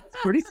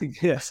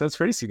 That's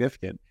pretty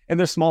significant. And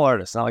they're small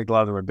artists. Not like a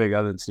lot of them are big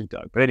other than Snoop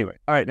Dogg. But anyway,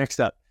 all right, next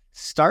up.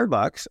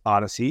 Starbucks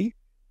Odyssey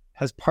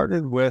has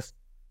partnered with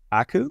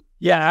Aku.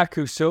 Yeah,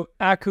 Aku. So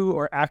Aku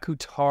or Aku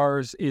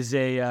Tars is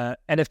a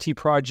NFT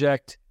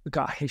project.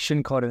 God, I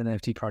shouldn't call it an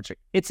NFT project.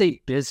 It's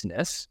a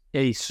business,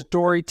 a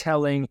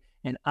storytelling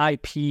and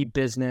IP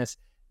business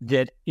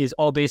that is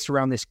all based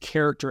around this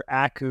character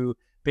Aku.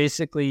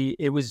 Basically,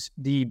 it was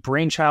the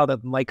brainchild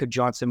of Micah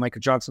Johnson. Micah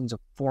Johnson's a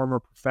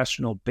former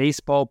professional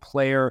baseball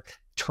player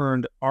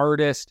turned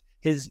artist.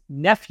 His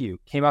nephew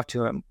came up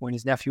to him when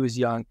his nephew was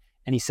young,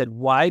 and he said,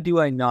 "Why do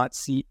I not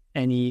see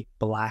any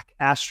black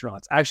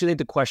astronauts?" I actually think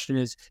the question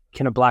is,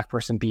 can a black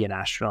person be an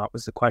astronaut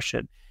was the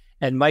question.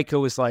 And Micah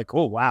was like,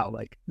 "Oh, wow,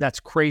 like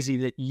that's crazy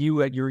that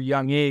you at your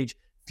young age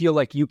feel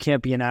like you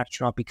can't be an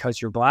astronaut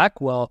because you're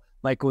black." Well,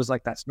 Micah was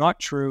like, "That's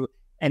not true.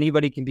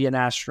 Anybody can be an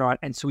astronaut."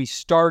 And so he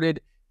started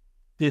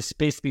this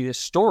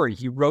story.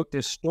 He wrote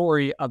this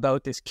story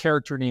about this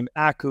character named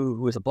Aku,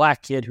 who was a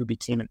black kid who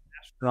became an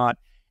astronaut.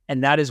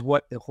 And that is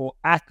what the whole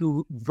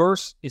Aku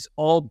verse is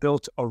all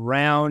built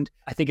around.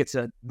 I think it's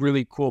a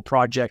really cool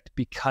project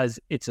because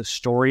it's a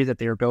story that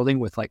they are building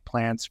with like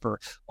plans for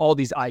all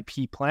these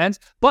IP plans.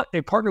 But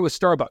they partnered with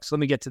Starbucks. Let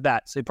me get to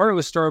that. So they partnered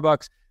with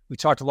Starbucks. We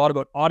talked a lot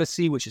about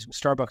Odyssey, which is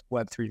Starbucks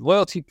Web3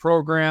 loyalty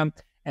program.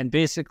 And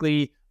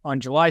basically on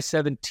July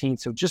 17th,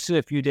 so just in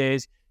a few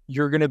days,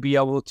 you're going to be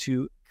able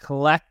to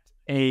collect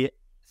a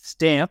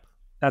stamp.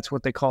 That's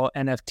what they call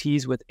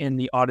NFTs within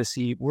the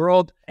Odyssey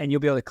world. And you'll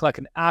be able to collect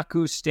an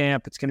Aku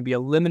stamp. It's going to be a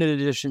limited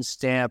edition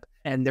stamp.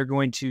 And they're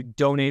going to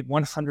donate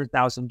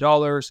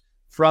 $100,000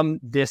 from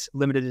this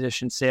limited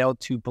edition sale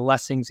to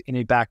Blessings in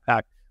a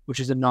Backpack, which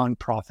is a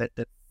nonprofit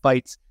that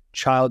fights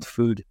child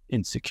food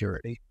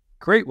insecurity.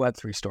 Great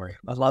Web3 story.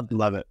 I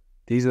love it.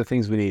 These are the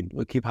things we need.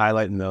 We'll keep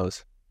highlighting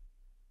those.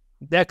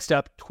 Next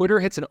up, Twitter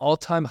hits an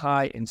all-time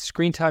high in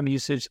screen time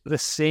usage the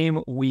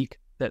same week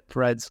that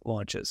Threads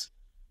launches.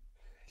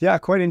 Yeah,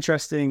 quite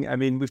interesting. I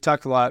mean, we've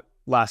talked a lot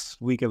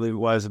last week, I believe it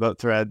was, about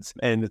Threads,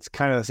 and it's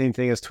kind of the same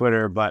thing as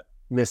Twitter, but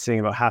missing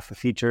about half the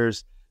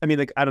features. I mean,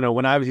 like, I don't know,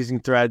 when I was using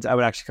Threads, I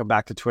would actually come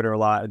back to Twitter a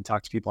lot and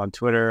talk to people on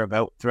Twitter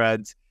about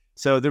Threads.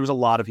 So there was a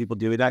lot of people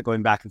doing that,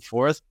 going back and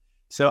forth.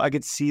 So I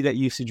could see that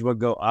usage would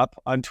go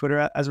up on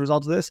Twitter as a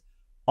result of this.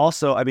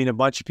 Also, I mean, a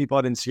bunch of people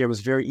on Instagram, it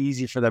was very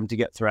easy for them to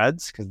get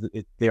Threads because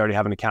they already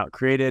have an account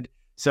created.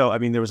 So, I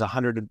mean, there was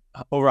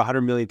over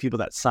 100 million people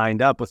that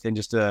signed up within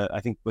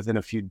within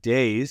a few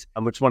days,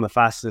 which is one of the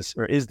fastest,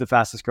 or is the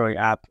fastest growing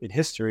app in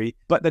history.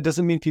 But that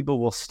doesn't mean people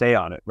will stay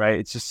on it, right?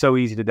 It's just so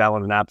easy to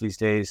download an app these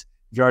days.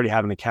 if you already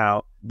have an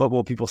account, but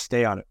will people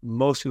stay on it?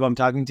 Most people I'm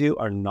talking to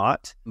are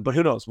not, but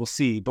who knows? We'll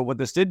see. But what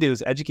this did do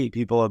is educate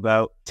people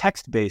about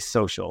text-based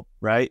social,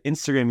 right?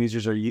 Instagram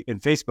users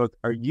and Facebook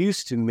are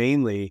used to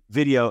mainly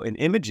video and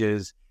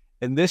images.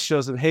 And this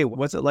shows them, hey,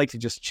 what's it like to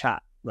just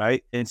chat,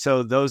 right? And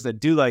so those that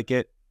do like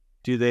it,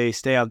 do they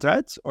stay on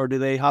Threads or do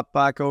they hop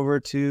back over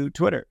to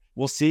Twitter?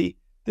 We'll see.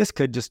 This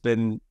could just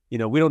been, we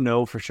don't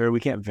know for sure. We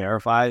can't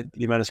verify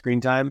the amount of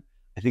screen time.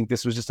 I think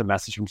this was just a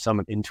message from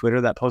someone in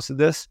Twitter that posted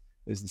this,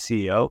 is the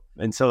CEO.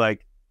 And so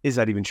is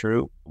that even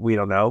true? We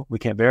don't know. We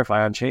can't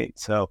verify on chain.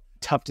 So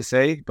tough to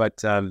say,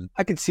 but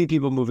I could see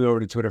people moving over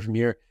to Twitter from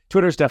here.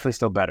 Twitter's definitely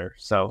still better.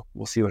 So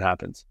we'll see what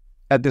happens.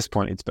 At this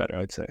point, it's better,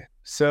 I'd say.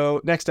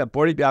 So next up,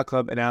 Bored Ape Yacht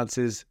Club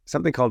announces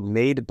something called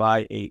Made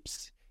by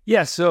Apes.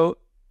 Yeah, so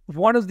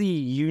one of the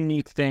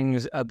unique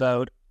things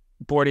about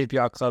Bored Ape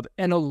Yacht Club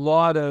and a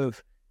lot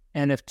of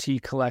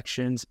NFT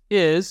collections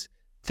is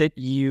that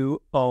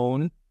you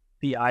own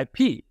the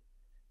IP.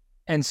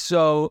 And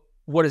so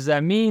what does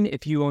that mean?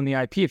 If you own the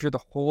IP, if you're the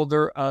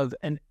holder of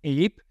an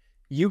ape,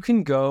 you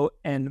can go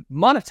and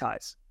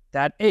monetize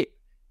that ape.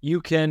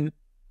 You can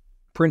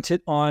print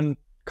it on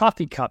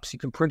coffee cups. You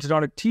can print it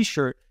on a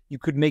t-shirt. You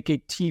could make a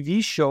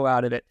TV show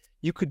out of it.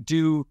 You could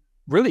do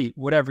really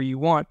whatever you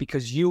want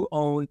because you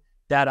own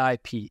that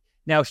IP.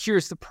 Now,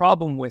 here's the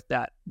problem with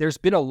that. There's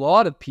been a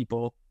lot of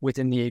people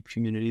within the ape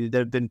community that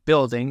have been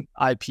building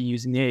IP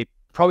using the ape.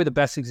 Probably the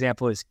best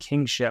example is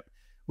Kingship,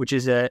 which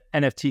is a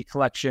NFT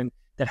collection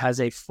that has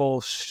a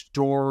full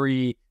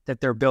story that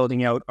they're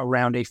building out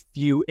around a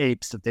few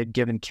apes that they've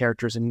given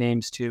characters and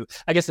names to.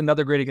 I guess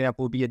another great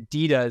example would be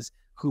Adidas,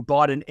 who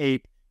bought an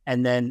ape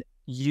and then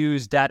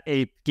used that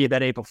ape, gave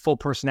that ape a full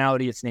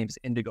personality. Its name is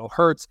Indigo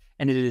Hertz,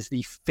 and it is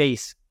the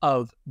face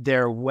of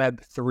their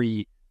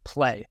Web3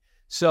 play.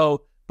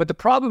 So, but the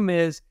problem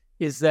is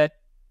that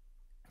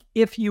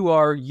if you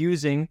are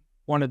using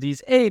one of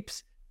these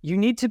apes, you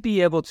need to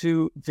be able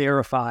to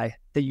verify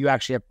that you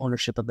actually have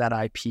ownership of that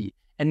IP.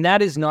 And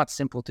that is not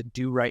simple to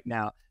do right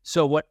now.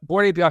 So what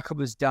Bored Ape Yacht Club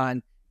has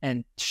done,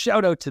 and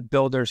shout out to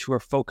builders who are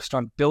focused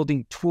on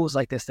building tools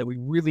like this that we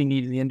really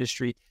need in the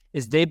industry,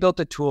 is they built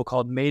a tool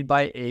called Made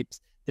by Apes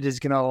that is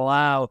going to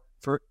allow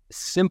for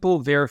simple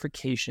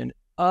verification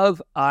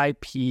of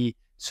IP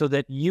so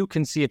that you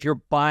can see if you're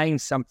buying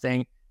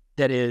something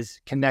that is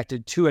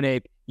connected to an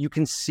ape, you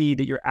can see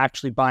that you're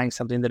actually buying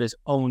something that is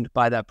owned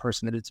by that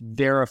person, that it's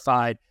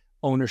verified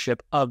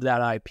ownership of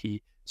that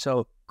IP.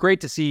 So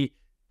great to see.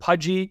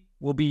 Pudgy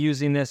will be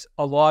using this.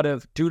 A lot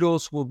of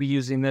Doodles will be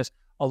using this.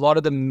 A lot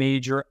of the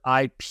major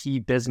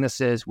IP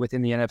businesses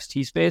within the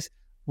NFT space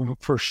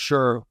for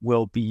sure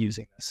will be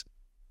using this.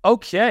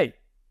 Okay,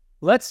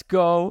 let's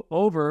go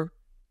over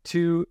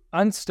to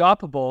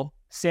Unstoppable.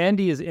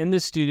 Sandy is in the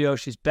studio.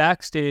 She's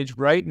backstage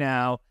right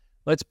now.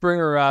 Let's bring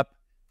her up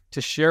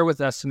to share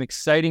with us some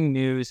exciting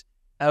news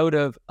out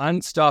of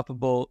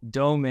Unstoppable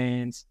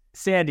Domains.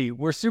 Sandy,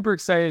 we're super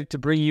excited to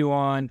bring you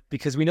on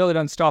because we know that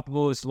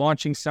Unstoppable is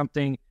launching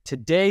something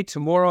today,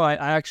 tomorrow. I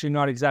actually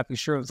not exactly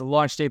sure of the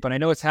launch date, but I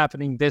know it's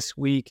happening this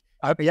week.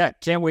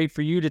 Can't wait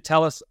for you to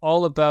tell us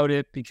all about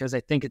it because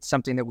I think it's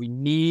something that we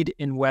need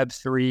in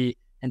Web3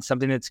 and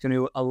something that's going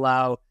to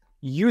allow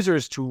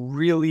users to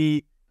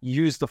really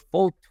use the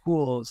full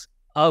tools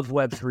of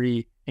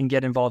Web3 and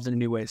get involved in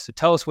new ways. So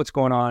tell us what's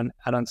going on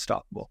at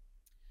Unstoppable.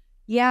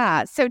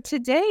 Yeah, so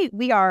today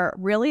we are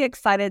really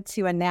excited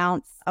to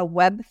announce a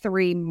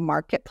Web3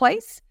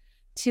 marketplace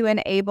to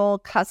enable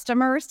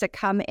customers to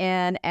come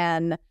in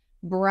and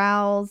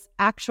browse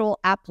actual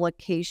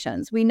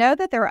applications. We know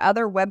that there are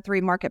other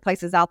Web3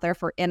 marketplaces out there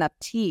for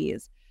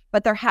NFTs,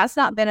 but there has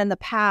not been in the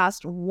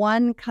past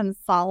one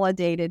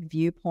consolidated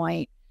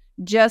viewpoint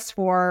just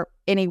for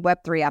any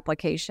Web3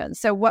 application.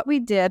 So what we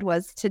did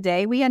was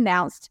today we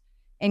announced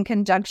in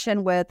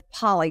conjunction with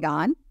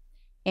Polygon,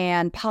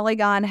 and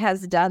Polygon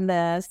has done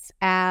this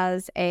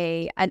as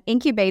an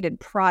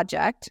incubated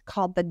project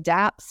called the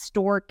dApp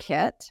Store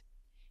Kit.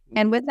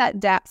 And with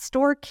that dApp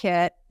Store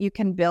Kit, you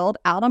can build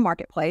out a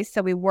marketplace.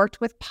 So we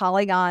worked with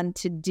Polygon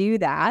to do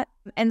that.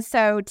 And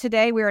so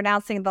today we're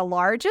announcing the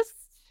largest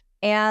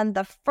and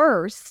the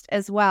first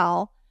as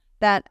well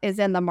that is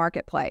in the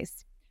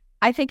marketplace.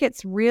 I think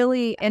it's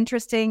really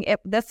interesting.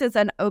 This is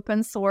an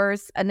open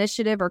source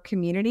initiative or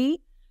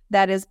community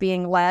that is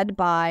being led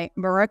by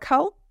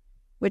Muraco,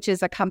 which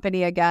is a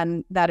company,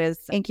 again, that is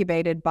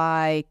incubated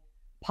by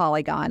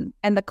Polygon.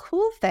 And the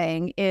cool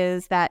thing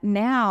is that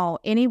now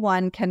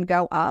anyone can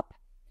go up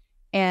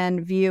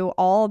and view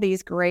all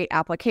these great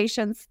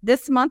applications.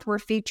 This month, we're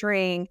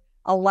featuring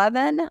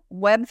 11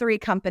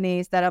 Web3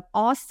 companies that have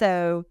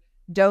also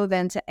dove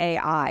into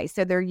AI.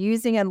 So they're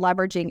using and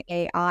leveraging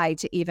AI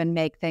to even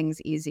make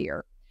things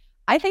easier.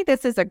 I think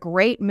this is a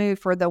great move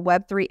for the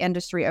Web3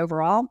 industry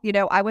overall.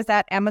 I was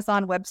at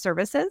Amazon Web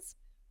Services.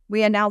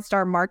 We announced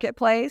our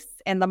marketplace,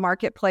 and the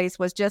marketplace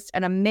was just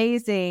an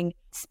amazing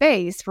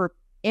space for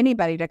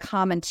anybody to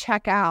come and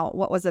check out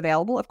what was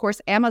available. Of course,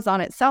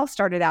 Amazon itself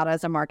started out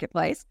as a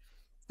marketplace.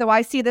 So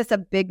I see this a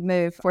big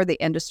move for the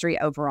industry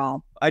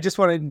overall. I just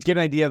want to get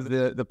an idea of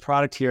the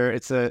product here.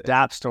 It's a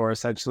app store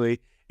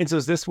essentially. And so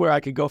is this where I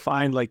could go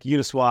find like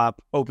Uniswap,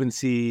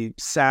 OpenSea,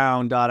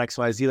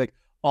 Sound.xyz, like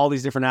all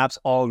these different apps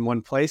all in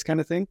one place kind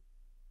of thing?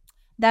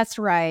 That's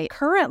right.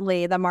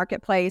 Currently, the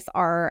marketplace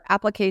are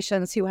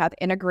applications who have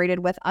integrated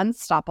with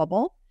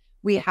Unstoppable.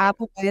 We have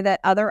a way that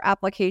other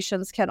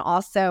applications can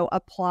also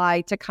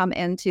apply to come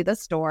into the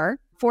store.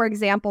 For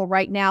example,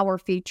 right now we're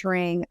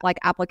featuring like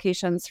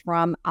applications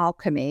from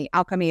Alchemy.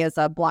 Alchemy is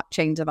a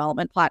blockchain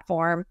development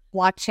platform.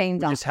 Blockchain.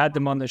 We just had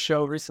them on the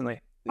show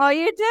recently. Oh,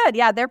 you did?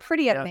 Yeah, they're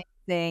pretty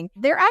amazing.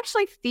 They're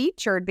actually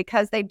featured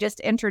because they've just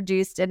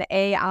introduced an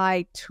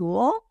AI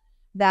tool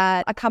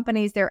that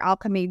accompanies their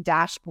Alchemy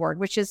dashboard,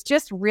 which is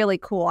just really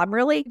cool. I'm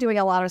really doing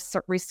a lot of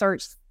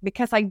research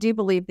because I do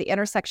believe the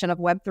intersection of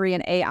Web3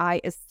 and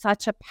AI is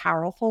such a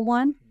powerful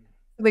one.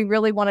 We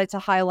really wanted to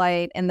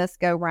highlight in this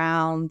go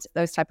round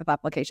those type of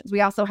applications.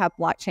 We also have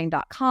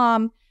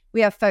blockchain.com.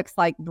 We have folks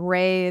like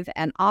Brave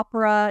and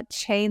Opera,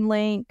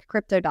 Chainlink,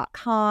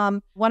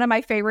 crypto.com. One of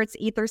my favorites,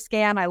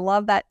 Etherscan. I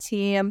love that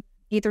team.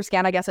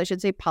 Etherscan, I guess I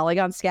should say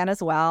Polygon Scan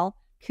as well.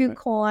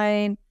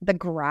 KuCoin, The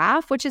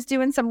Graph, which is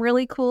doing some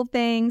really cool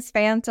things.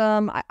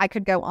 Phantom. I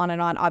could go on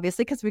and on,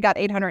 obviously, because we got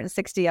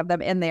 860 of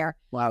them in there.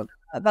 Wow.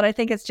 But I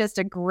think it's just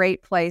a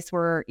great place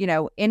where, you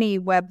know, any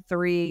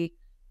Web3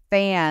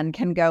 fan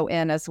can go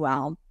in as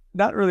well.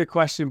 Not really a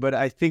question, but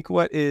I think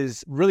what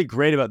is really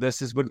great about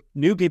this is when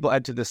new people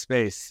enter the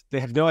space, they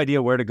have no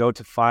idea where to go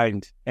to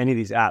find any of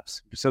these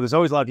apps. So there's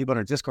always a lot of people on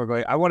our Discord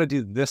going, I want to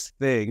do this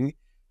thing.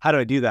 How do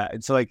I do that?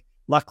 And so like,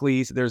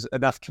 luckily, there's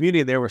enough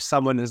community there where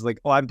someone is like,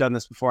 oh, I've done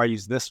this before, I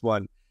use this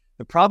one.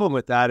 The problem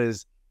with that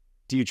is,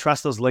 do you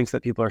trust those links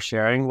that people are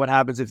sharing? What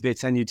happens if they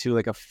send you to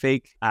like a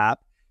fake app?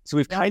 So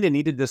we've kind of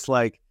needed this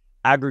like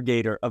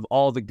aggregator of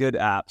all the good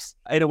apps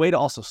in a way to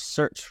also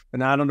search.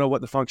 And I don't know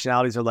what the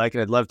functionalities are like,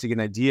 and I'd love to get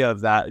an idea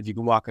of that if you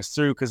can walk us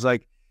through, because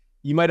like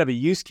you might have a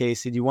use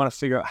case and you want to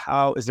figure out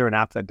how is there an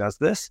app that does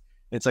this?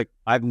 It's like,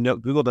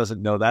 Google doesn't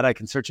know that. I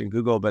can search in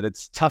Google, but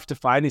it's tough to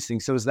find these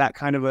things. So is that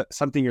kind of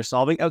something you're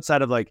solving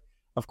outside of like,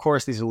 of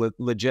course, these are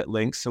legit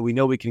links, so we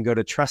know we can go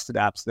to trusted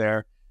apps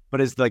there.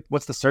 But is like,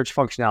 what's the search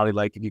functionality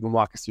like? If you can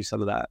walk us through some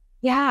of that.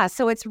 Yeah,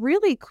 so it's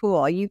really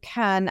cool. You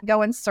can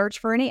go and search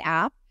for any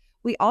app.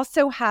 We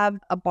also have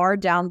a bar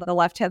down the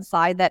left-hand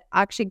side that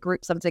actually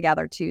groups them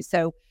together too.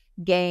 So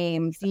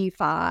games,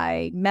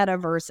 DeFi,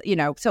 metaverse, you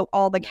know, so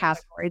all the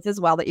categories as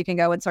well that you can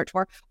go and search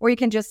for, or you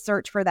can just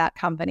search for that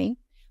company.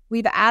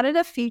 We've added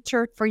a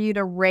feature for you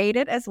to rate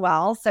it as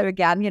well. So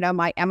again, you know,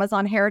 my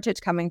Amazon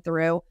heritage coming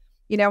through.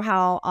 You know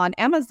how on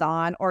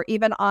Amazon or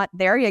even on,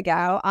 there you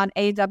go, on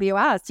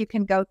AWS, you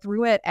can go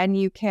through it and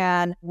you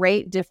can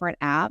rate different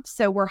apps.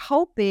 So we're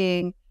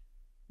hoping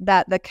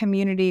that the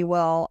community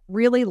will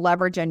really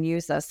leverage and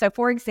use this. So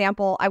for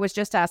example, I was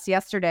just asked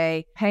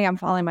yesterday, hey, I'm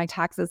filing my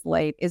taxes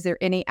late. Is there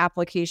any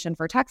application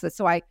for taxes?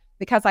 So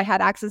because I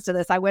had access to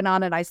this, I went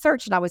on and I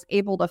searched and I was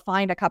able to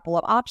find a couple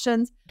of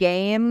options.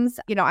 Games,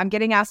 you know, I'm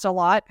getting asked a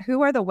lot,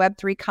 who are the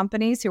Web3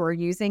 companies who are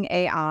using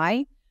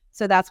AI?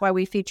 So that's why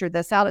we featured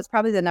this out. It's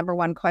probably the number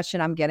one question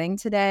I'm getting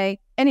today.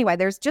 Anyway,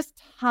 there's just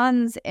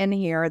tons in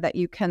here that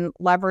you can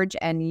leverage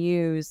and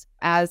use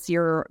as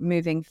you're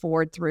moving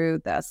forward through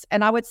this.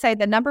 And I would say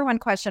the number one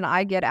question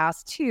I get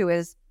asked too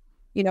is,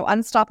 you know,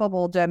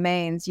 Unstoppable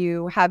Domains,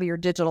 you have your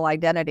digital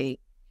identity.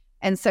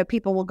 And so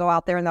people will go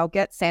out there and they'll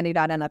get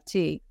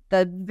sandy.nft.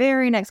 The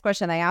very next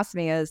question they ask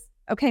me is,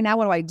 okay, now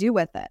what do I do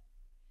with it?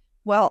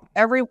 Well,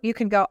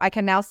 I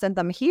can now send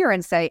them here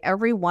and say,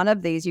 every one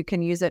of these, you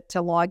can use it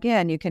to log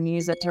in. You can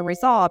use it to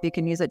resolve. You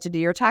can use it to do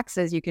your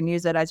taxes. You can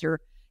use it as your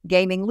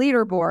gaming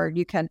leaderboard.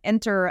 You can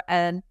enter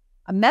a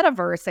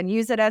metaverse and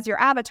use it as your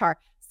avatar.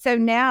 So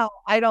now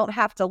I don't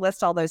have to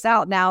list all those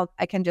out. Now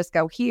I can just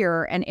go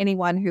here, and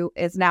anyone who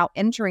is now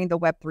entering the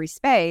Web3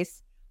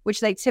 space,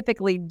 which they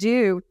typically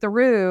do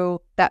through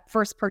that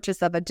first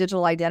purchase of a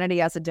digital identity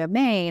as a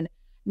domain,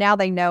 now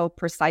they know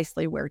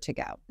precisely where to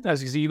go.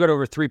 As you see, you got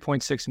over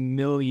 3.6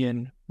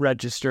 million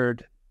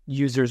registered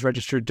users,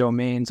 registered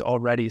domains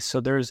already. So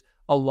there's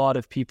a lot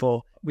of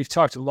people. We've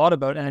talked a lot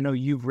about, and I know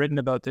you've written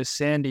about this,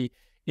 Sandy,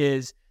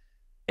 is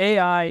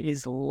AI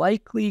is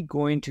likely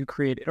going to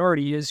create, it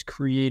already is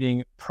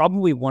creating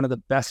probably one of the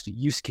best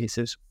use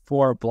cases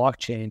for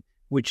blockchain,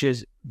 which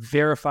is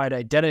verified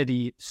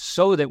identity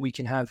so that we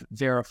can have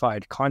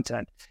verified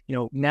content. You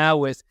know, now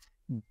with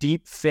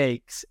deep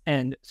fakes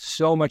and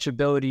so much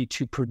ability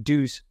to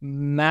produce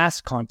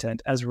mass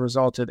content as a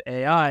result of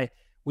AI,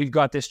 we've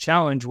got this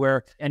challenge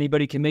where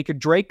anybody can make a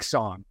Drake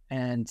song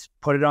and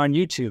put it on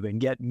YouTube and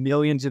get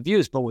millions of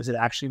views. But was it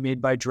actually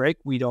made by Drake?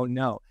 We don't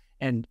know.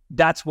 And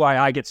that's why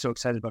I get so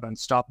excited about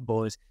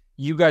Unstoppable is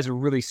you guys are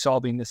really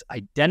solving this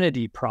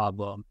identity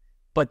problem,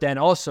 but then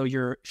also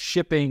you're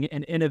shipping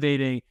and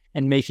innovating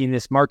and making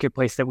this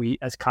marketplace that we,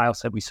 as Kyle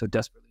said, we so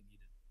desperately needed.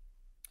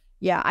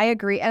 Yeah, I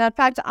agree. And in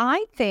fact,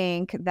 I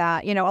think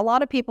that, you know, a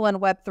lot of people in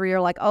Web3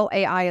 are like, oh,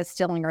 AI is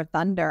stealing our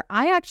thunder.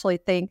 I actually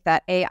think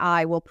that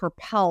AI will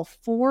propel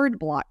forward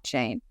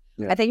blockchain.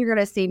 I think you're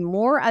going to see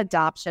more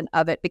adoption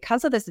of it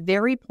because of this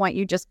very point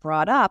you just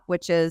brought up,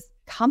 which is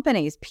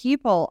companies,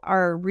 people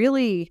are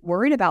really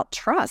worried about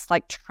trust.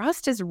 Like,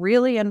 trust is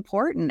really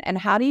important. And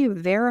how do you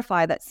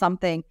verify that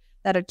something,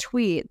 that a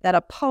tweet, that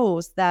a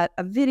post, that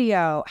a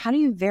video, how do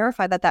you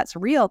verify that that's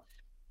real?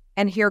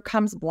 And here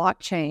comes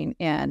blockchain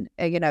in,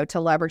 to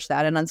leverage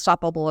that. And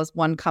Unstoppable is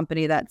one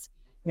company that's,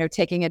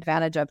 taking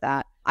advantage of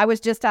that. I was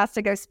just asked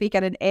to go speak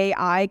at an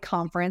AI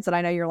conference. And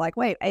I know you're like,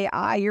 wait,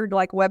 AI, you're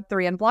like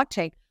Web3 and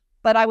blockchain.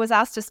 But I was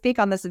asked to speak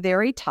on this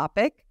very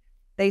topic.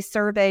 They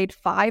surveyed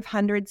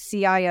 500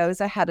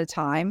 CIOs ahead of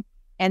time.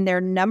 And their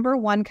number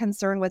one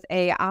concern with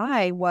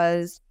AI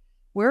was,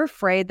 we're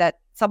afraid that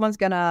someone's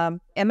going to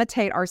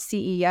imitate our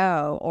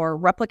CEO or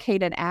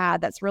replicate an ad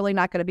that's really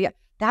not going to be.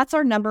 That's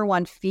our number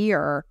one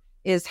fear,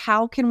 is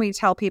how can we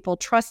tell people,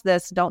 trust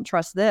this, don't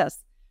trust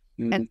this?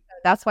 Mm-hmm. And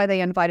that's why they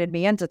invited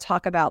me in to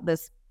talk about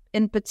this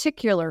in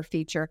particular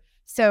feature.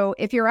 So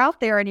if you're out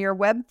there and you're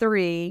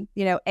Web3,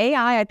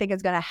 AI, I think,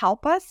 is going to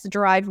help us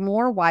drive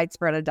more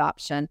widespread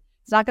adoption.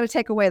 It's not going to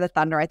take away the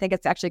thunder. I think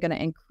it's actually going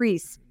to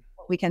increase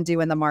what we can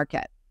do in the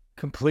market.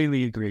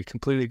 Completely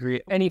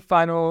agree. Any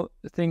final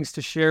things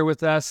to share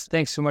with us?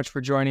 Thanks so much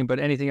for joining, but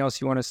anything else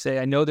you want to say?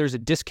 I know there's a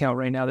discount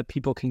right now that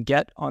people can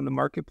get on the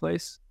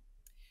marketplace.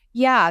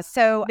 Yeah.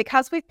 So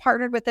because we've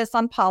partnered with this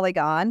on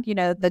Polygon,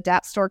 the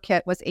dApp Store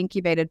Kit was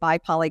incubated by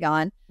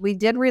Polygon. We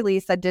did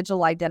release a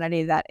digital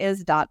identity that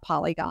is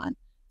 .polygon.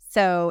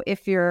 So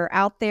if you're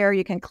out there,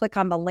 you can click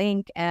on the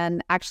link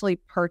and actually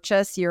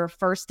purchase your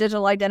first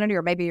digital identity,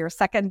 or maybe your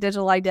second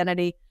digital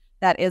identity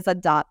that is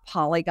a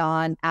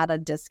 .polygon at a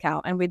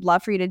discount. And we'd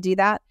love for you to do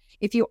that.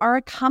 If you are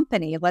a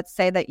company, let's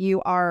say that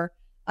you are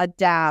a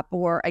dApp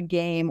or a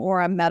game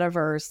or a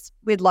metaverse,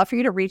 we'd love for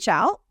you to reach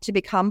out to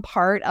become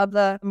part of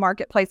the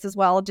marketplace as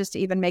well, just to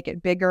even make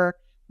it bigger.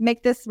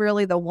 Make this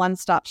really the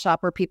one-stop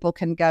shop where people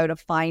can go to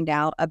find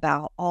out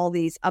about all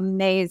these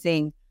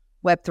amazing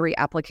Web3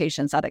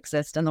 applications that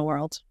exist in the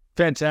world.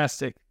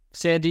 Fantastic.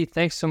 Sandy,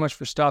 thanks so much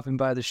for stopping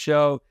by the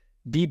show.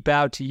 Deep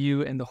bow to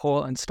you and the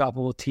whole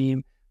Unstoppable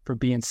team for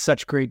being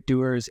such great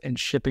doers and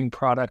shipping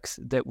products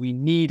that we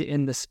need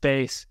in the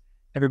space.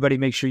 Everybody,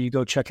 make sure you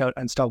go check out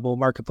Unstoppable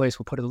Marketplace.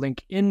 We'll put a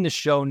link in the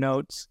show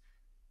notes.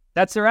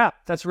 That's a wrap.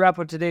 That's a wrap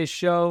on today's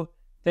show.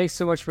 Thanks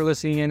so much for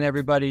listening in,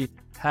 everybody.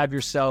 Have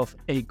yourself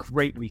a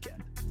great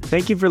weekend.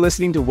 Thank you for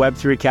listening to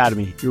Web3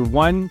 Academy, your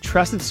one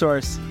trusted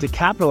source to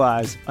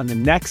capitalize on the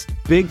next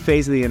big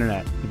phase of the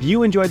internet. If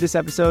you enjoyed this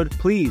episode,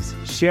 please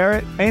share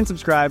it and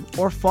subscribe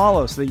or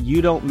follow so that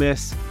you don't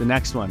miss the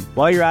next one.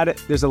 While you're at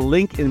it, there's a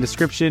link in the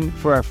description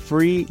for our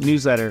free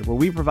newsletter where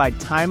we provide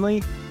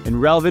timely and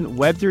relevant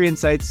Web3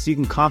 insights so you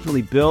can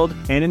confidently build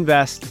and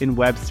invest in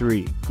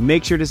Web3.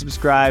 Make sure to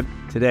subscribe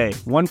today.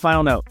 One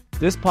final note.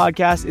 This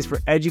podcast is for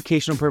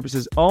educational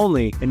purposes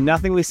only, and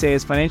nothing we say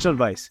is financial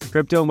advice.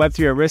 Crypto and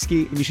Web3 are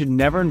risky, and you should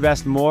never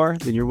invest more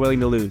than you're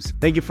willing to lose.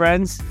 Thank you,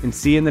 friends, and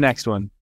see you in the next one.